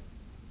self?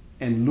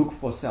 And look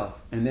for self.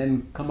 And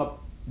then come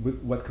up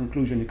with what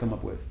conclusion you come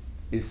up with.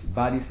 Is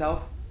body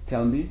self?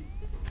 Tell me.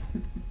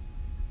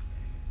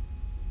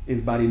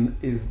 Is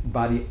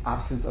body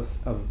absence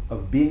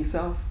of being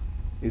self?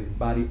 Is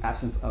body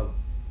absence of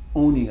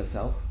owning a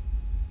self?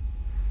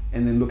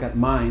 And then look at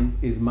mind.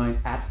 Is mind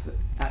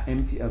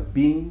empty of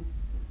being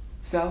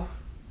self?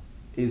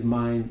 Is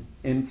mind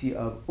empty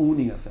of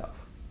owning a self?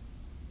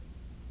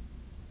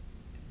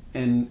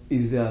 And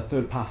is there a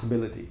third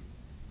possibility?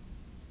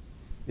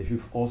 If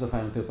you also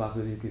find a third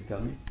possibility, please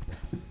tell me.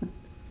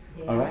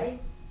 The All right?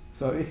 I?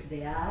 Sorry?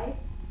 The I?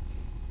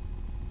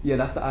 Yeah,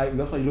 that's the I.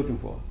 That's what you're looking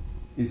for.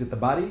 Is it the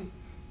body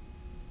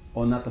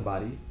or not the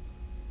body?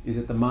 Is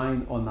it the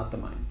mind or not the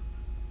mind?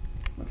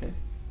 Okay?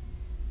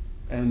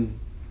 And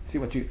see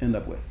what you end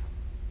up with.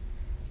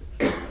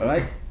 All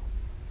right?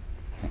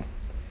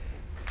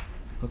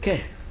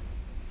 Okay.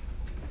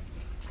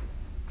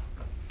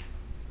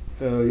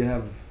 So you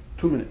have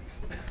 2 minutes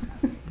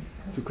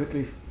to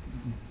quickly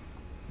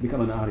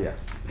become an Arya.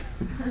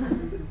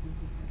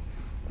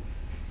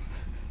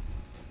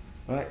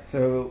 All right.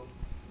 So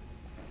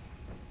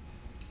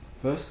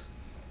first,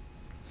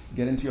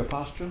 get into your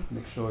posture.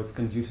 Make sure it's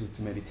conducive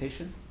to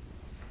meditation.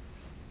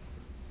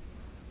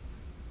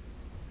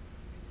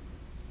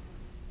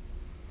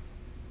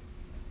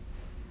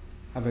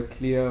 Have a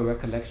clear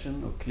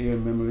recollection or clear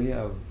memory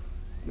of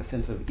the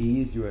sense of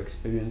ease you were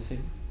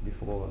experiencing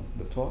before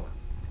the talk.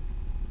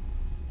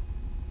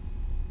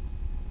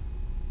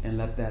 And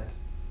let that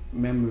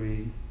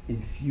memory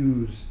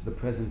infuse the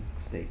present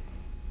state.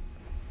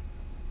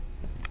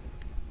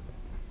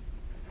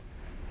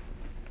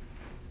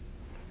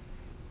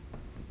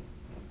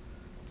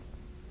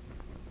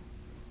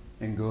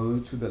 And go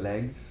to the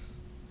legs,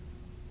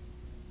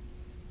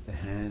 the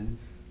hands,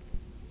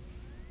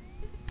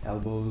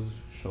 elbows,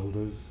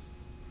 shoulders,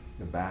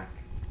 the back,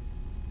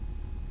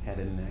 head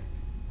and neck,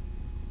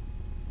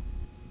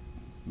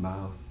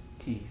 mouth,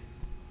 teeth,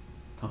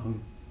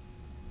 tongue.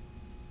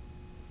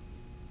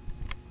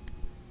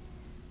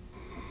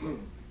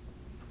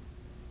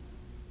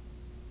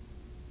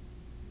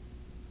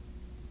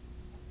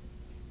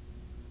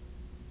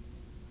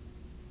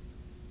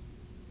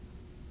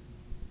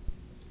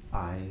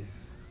 Eyes.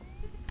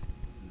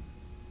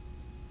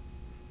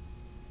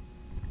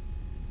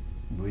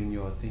 Bring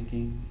your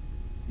thinking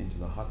into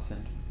the heart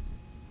center.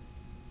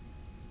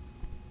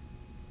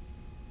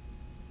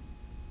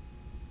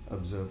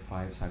 Observe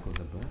 5 cycles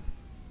of breath.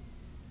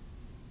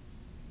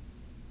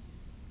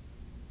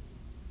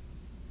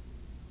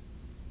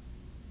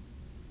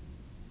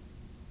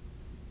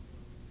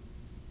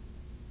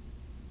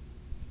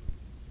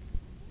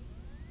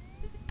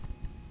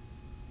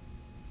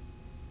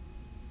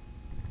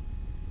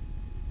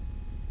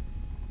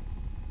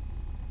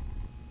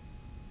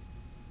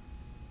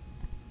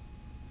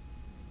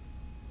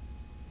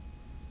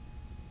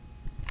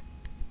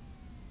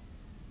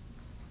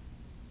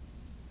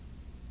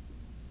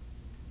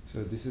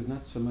 So this is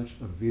not so much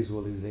a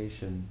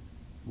visualization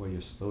where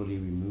you're slowly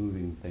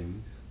removing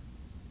things.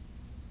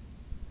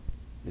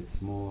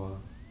 It's more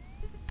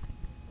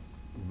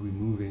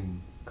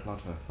removing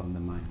clutter from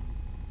the mind,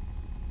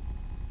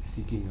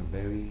 seeking a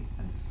very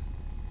as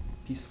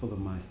peaceful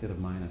state of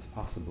mind as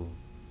possible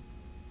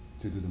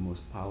to do the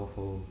most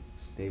powerful,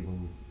 stable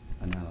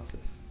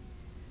analysis.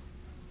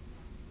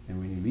 And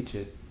when you reach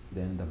it,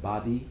 then the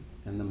body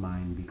and the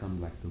mind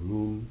become like the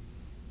room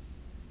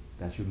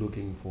that you're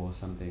looking for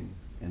something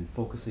and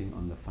focusing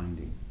on the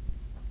finding.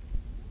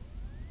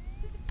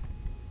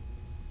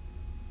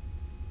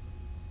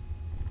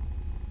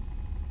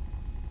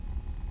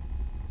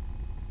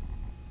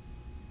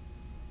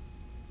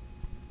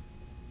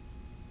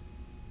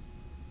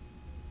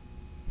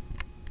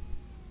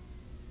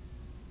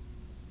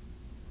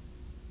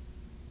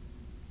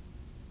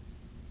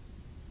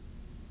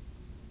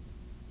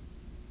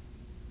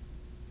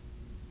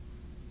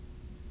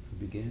 To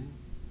begin,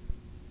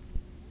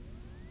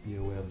 be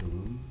aware of the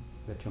room.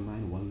 Let your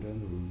mind wander in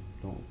the room.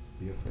 Don't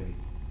be afraid.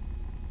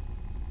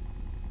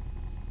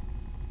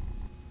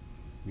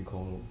 We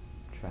call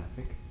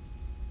traffic.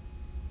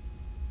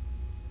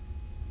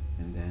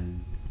 And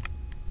then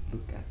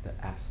look at the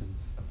absence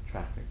of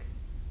traffic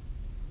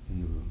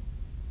in the room.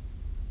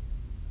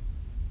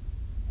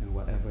 And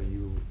whatever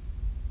you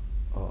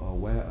are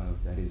aware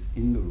of that is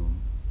in the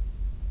room,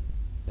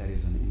 that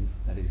is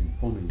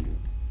informing you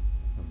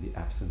of the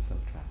absence of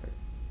traffic.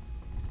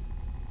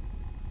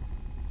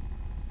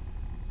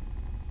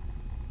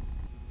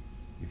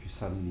 If you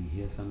suddenly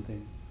hear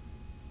something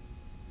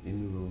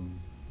in the room,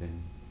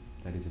 then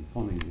that is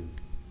informing you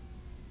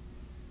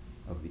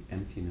of the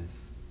emptiness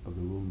of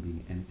the room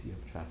being empty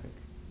of traffic.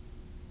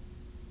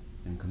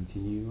 And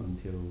continue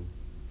until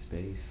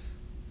space,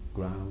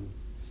 ground,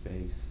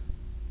 space,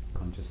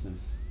 consciousness,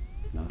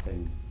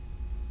 nothing,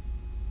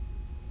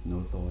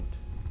 no thought.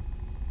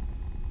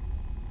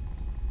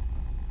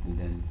 And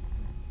then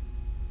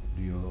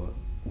do your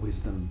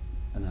wisdom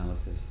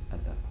analysis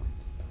at that point.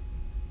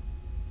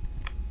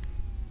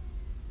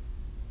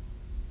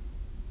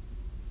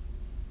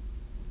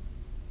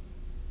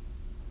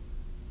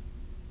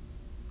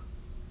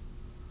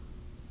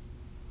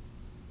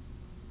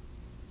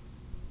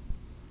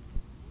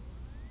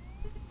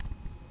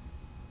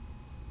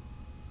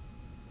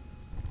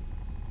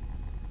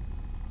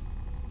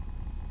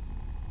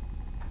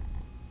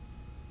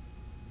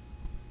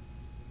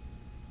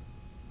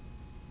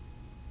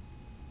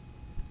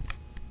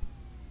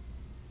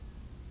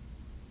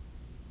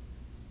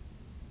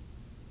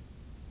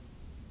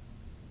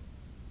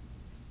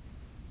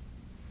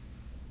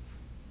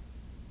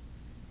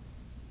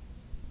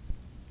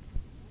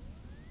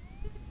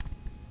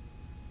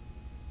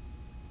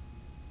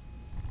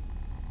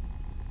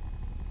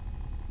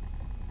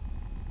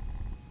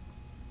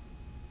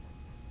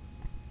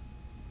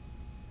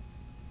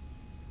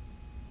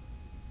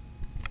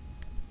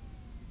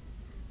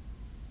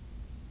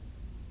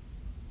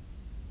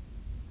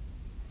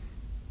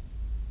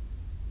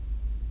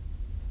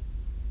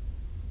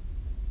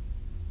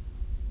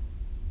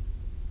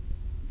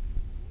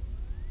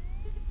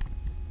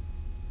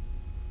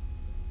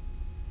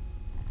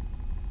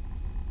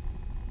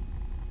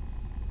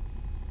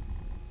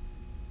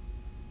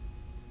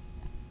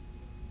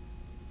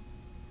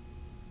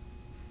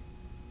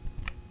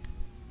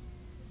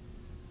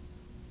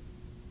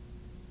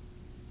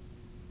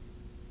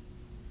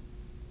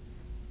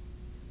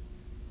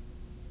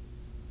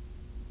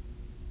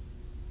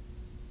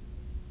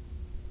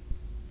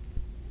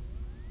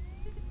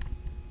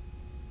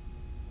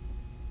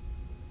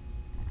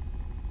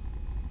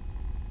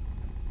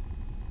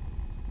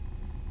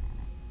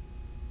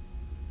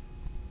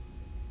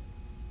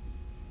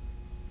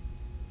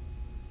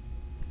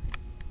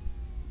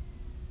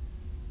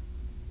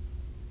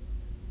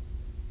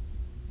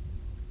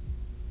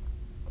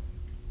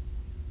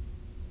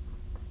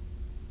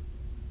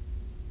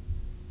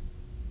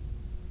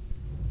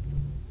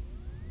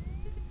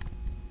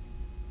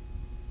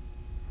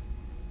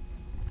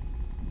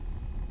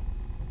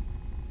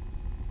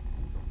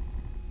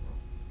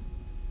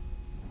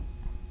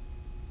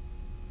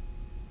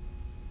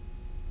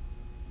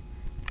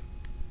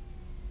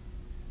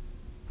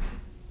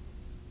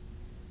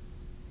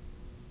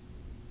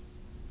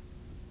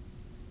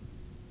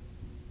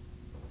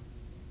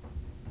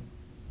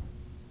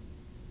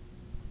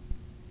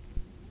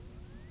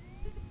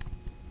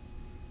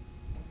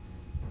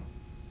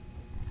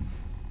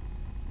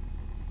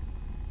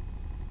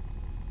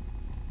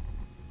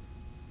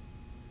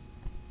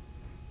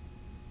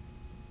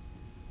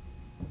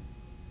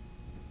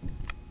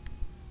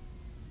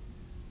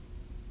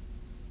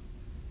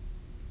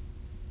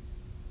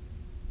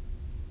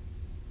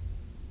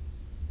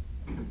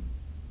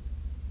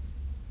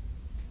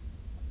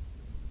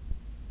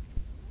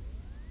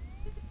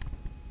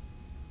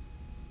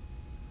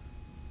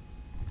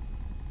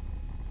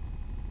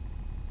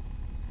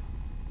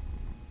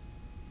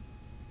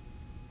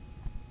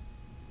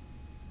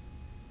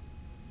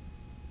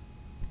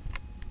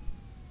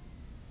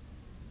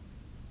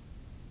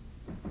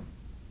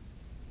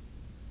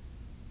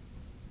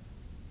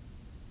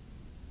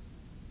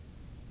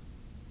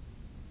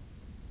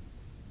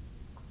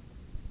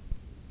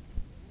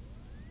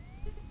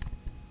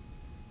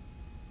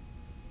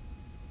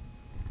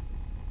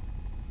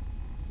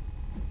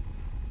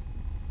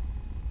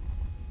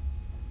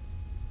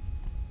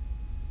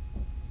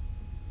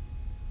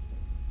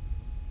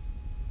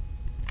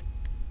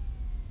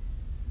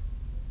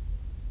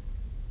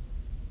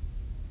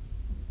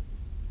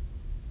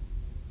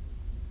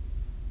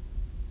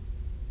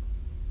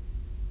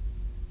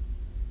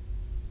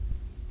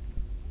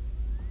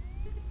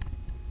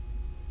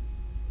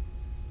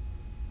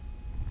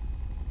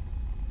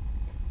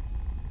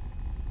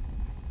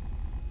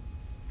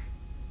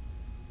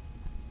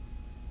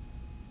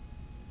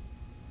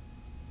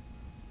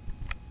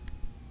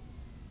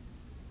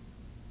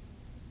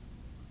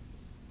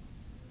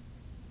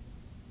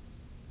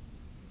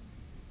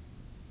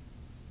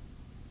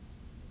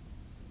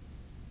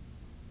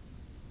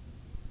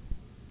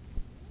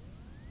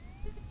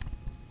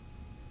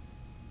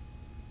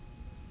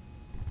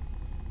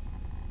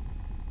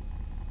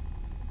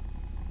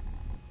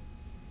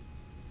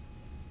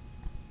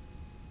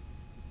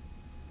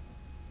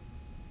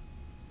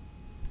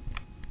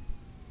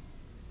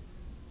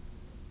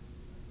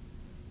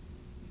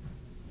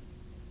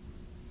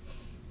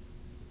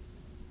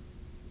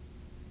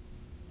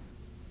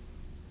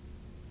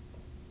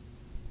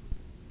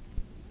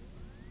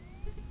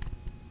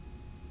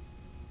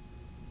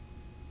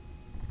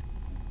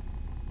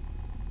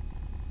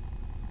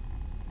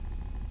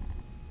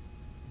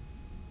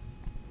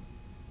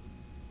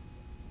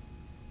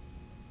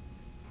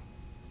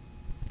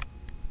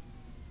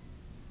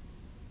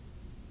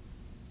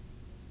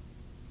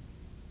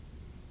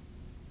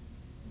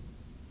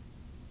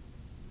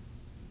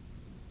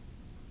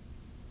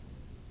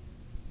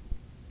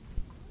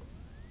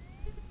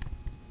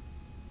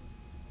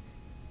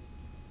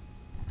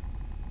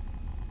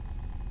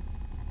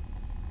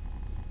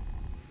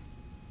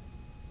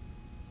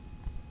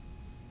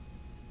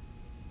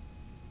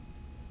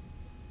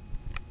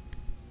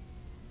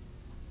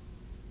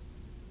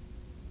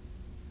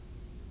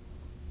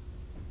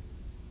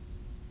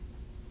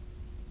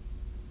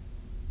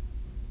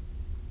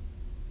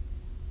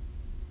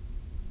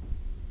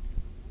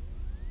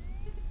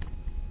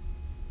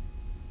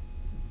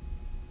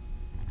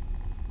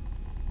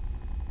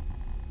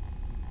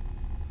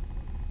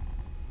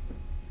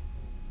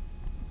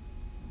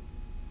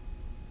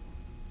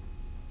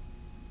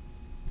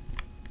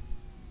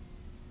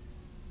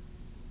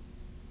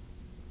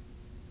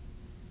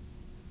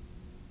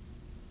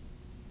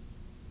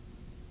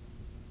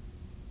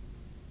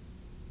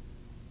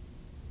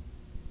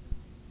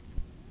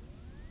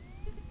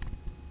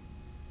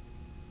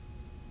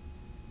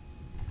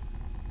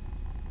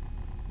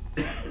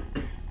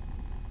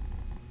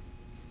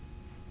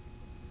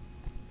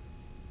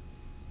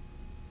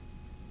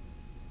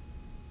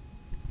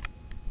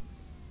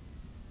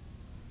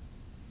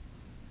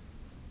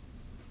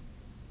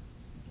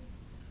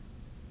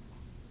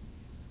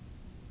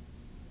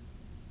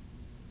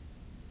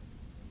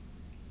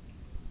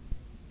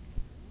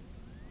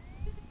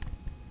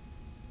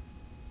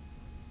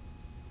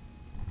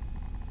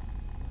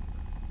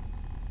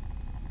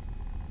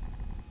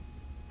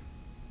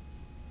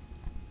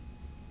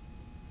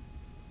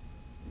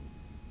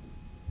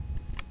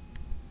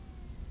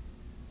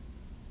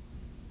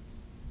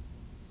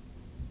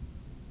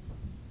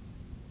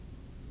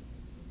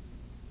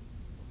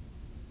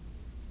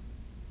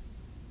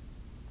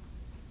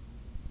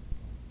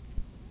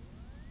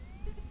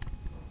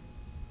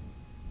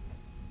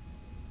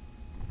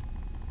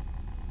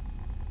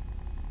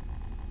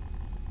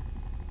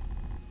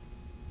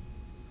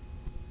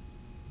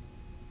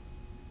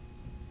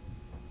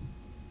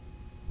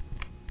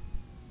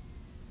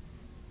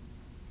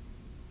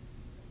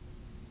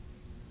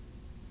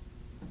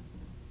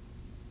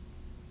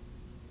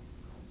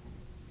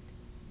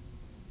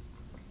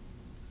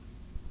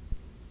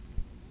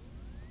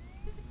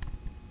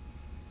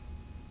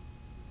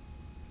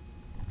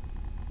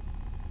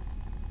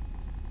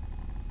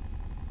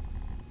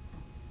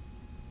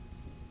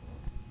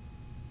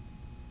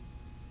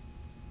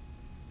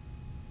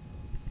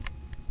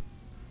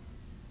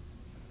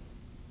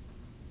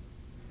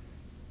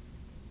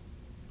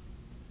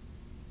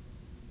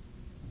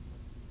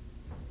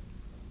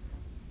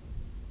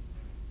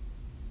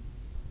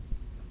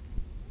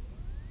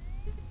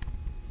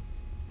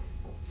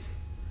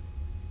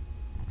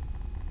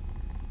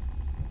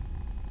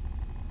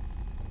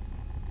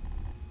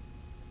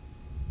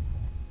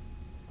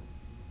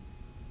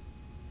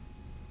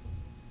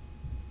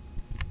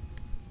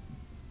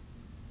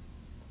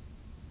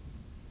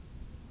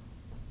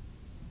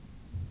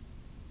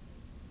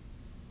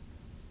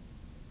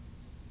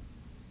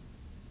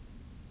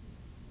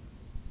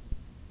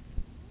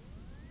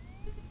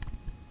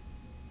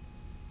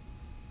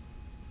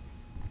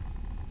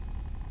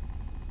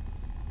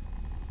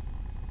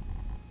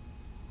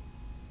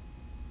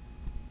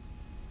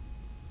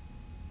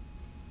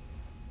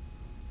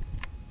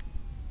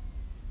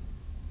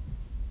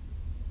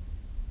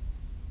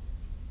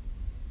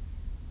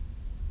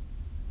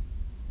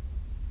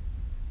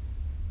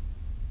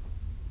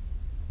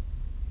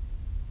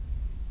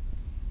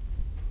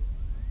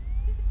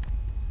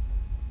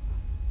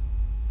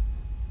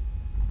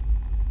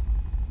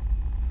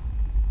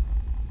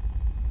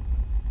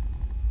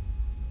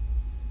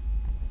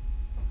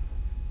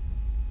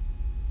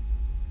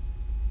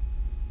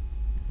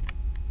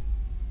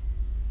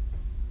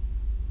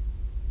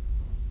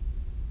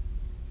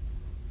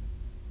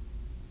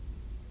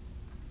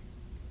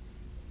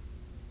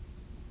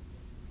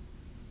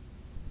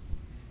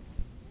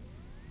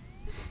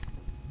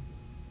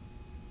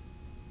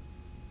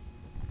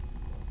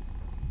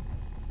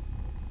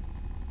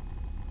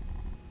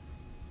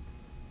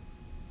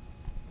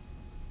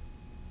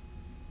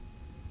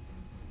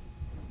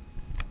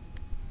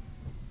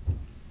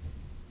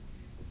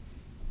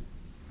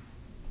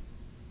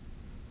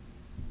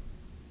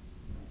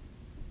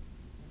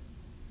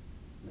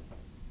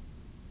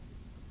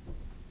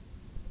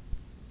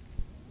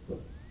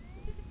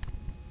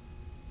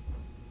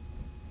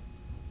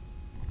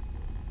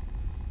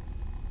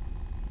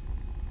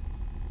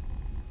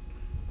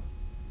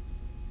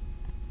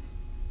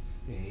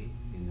 stay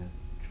in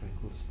a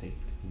tranquil state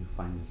when you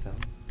find yourself.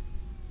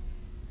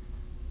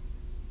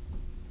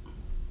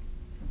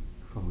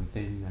 From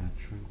within that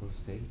tranquil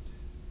state,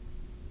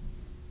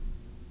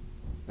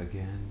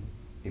 again,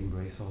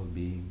 embrace all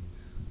beings.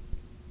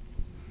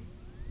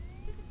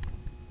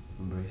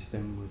 Embrace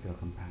them with your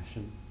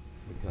compassion,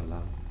 with your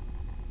love,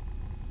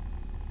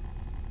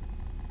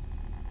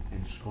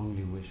 and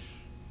strongly wish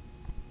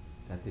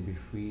that they be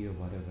free of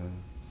whatever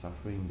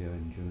suffering they are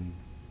enduring.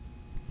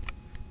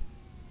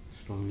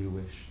 Strongly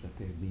wish that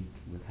they meet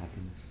with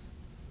happiness.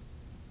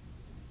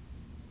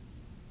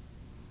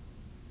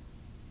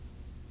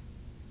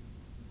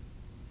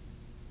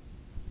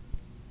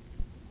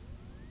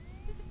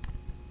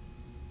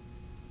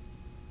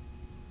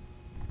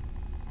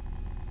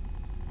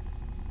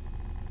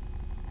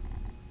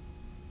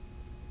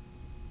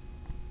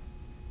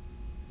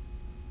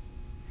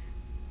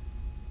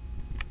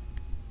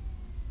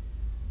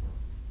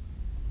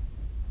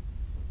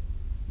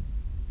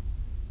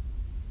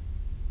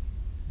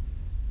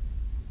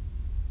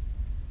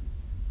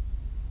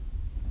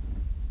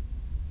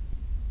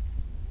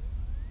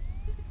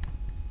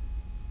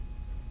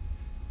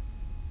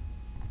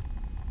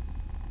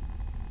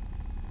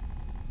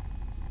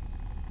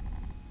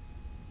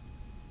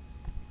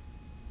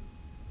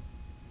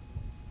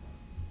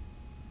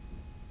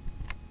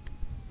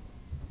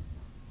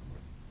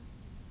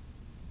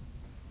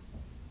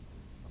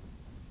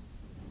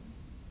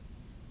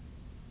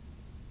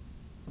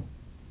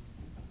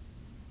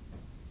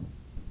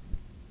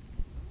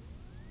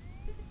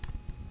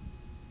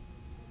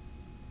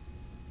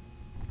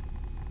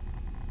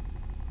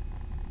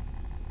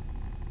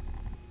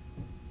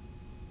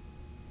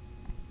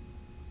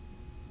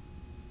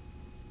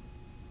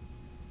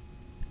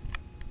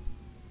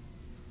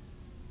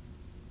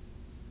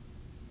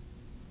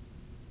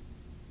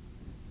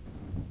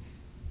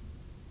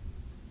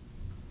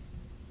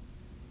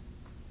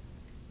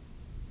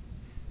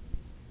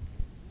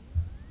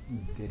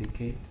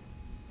 Dedicate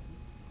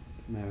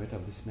the merit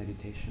of this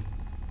meditation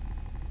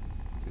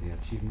to the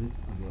achievement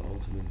of your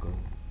ultimate goal.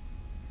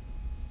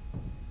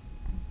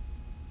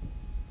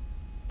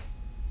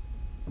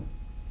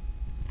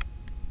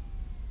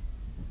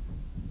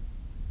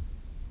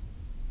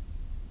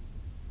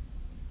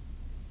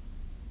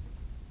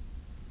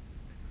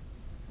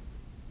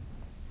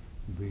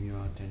 Bring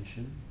your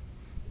attention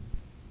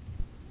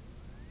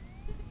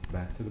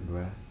back to the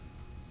breath.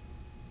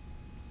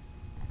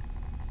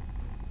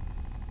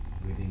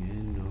 Breathing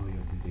in, know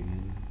you're breathing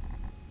in.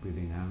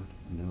 Breathing out,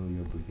 know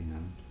you're breathing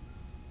out.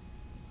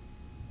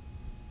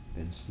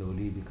 Then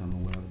slowly become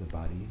aware of the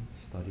body,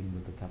 starting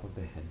with the top of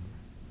the head.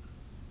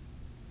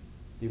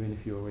 Even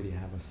if you already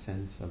have a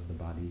sense of the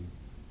body,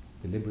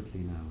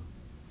 deliberately now,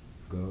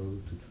 go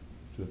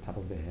to the top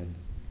of the head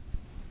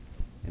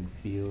and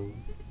feel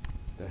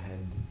the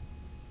head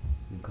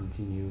and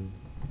continue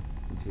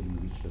until you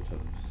reach the toes.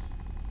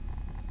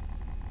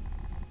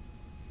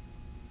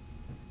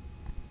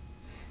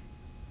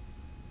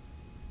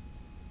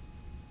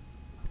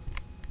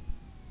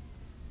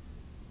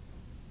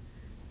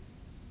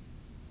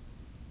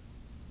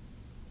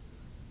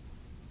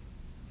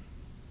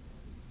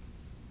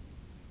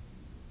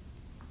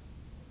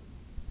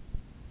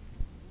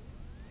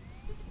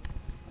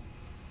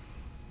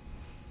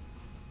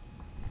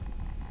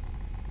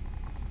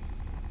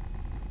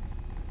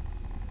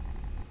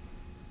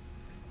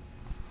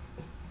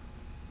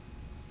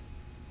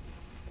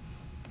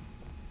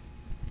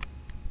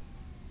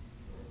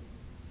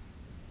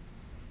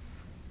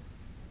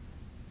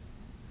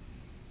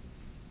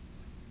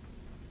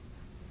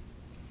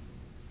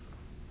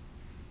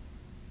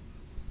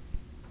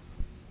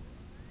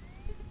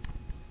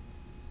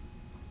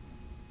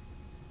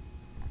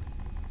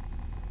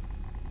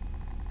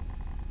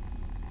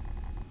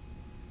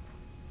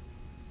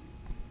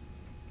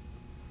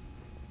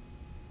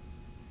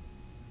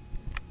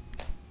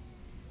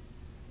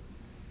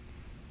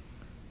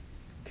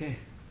 Okay,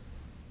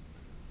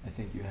 I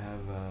think you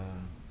have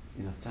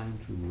enough time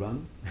to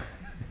run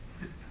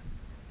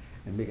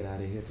and make it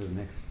out of here to the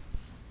next,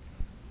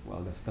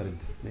 well, that started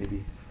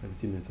maybe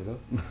 15 minutes ago.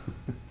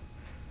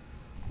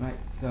 Right,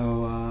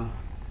 so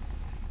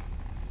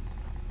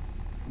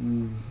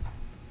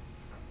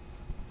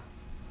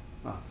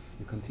well,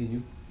 we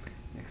continue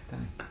next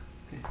time.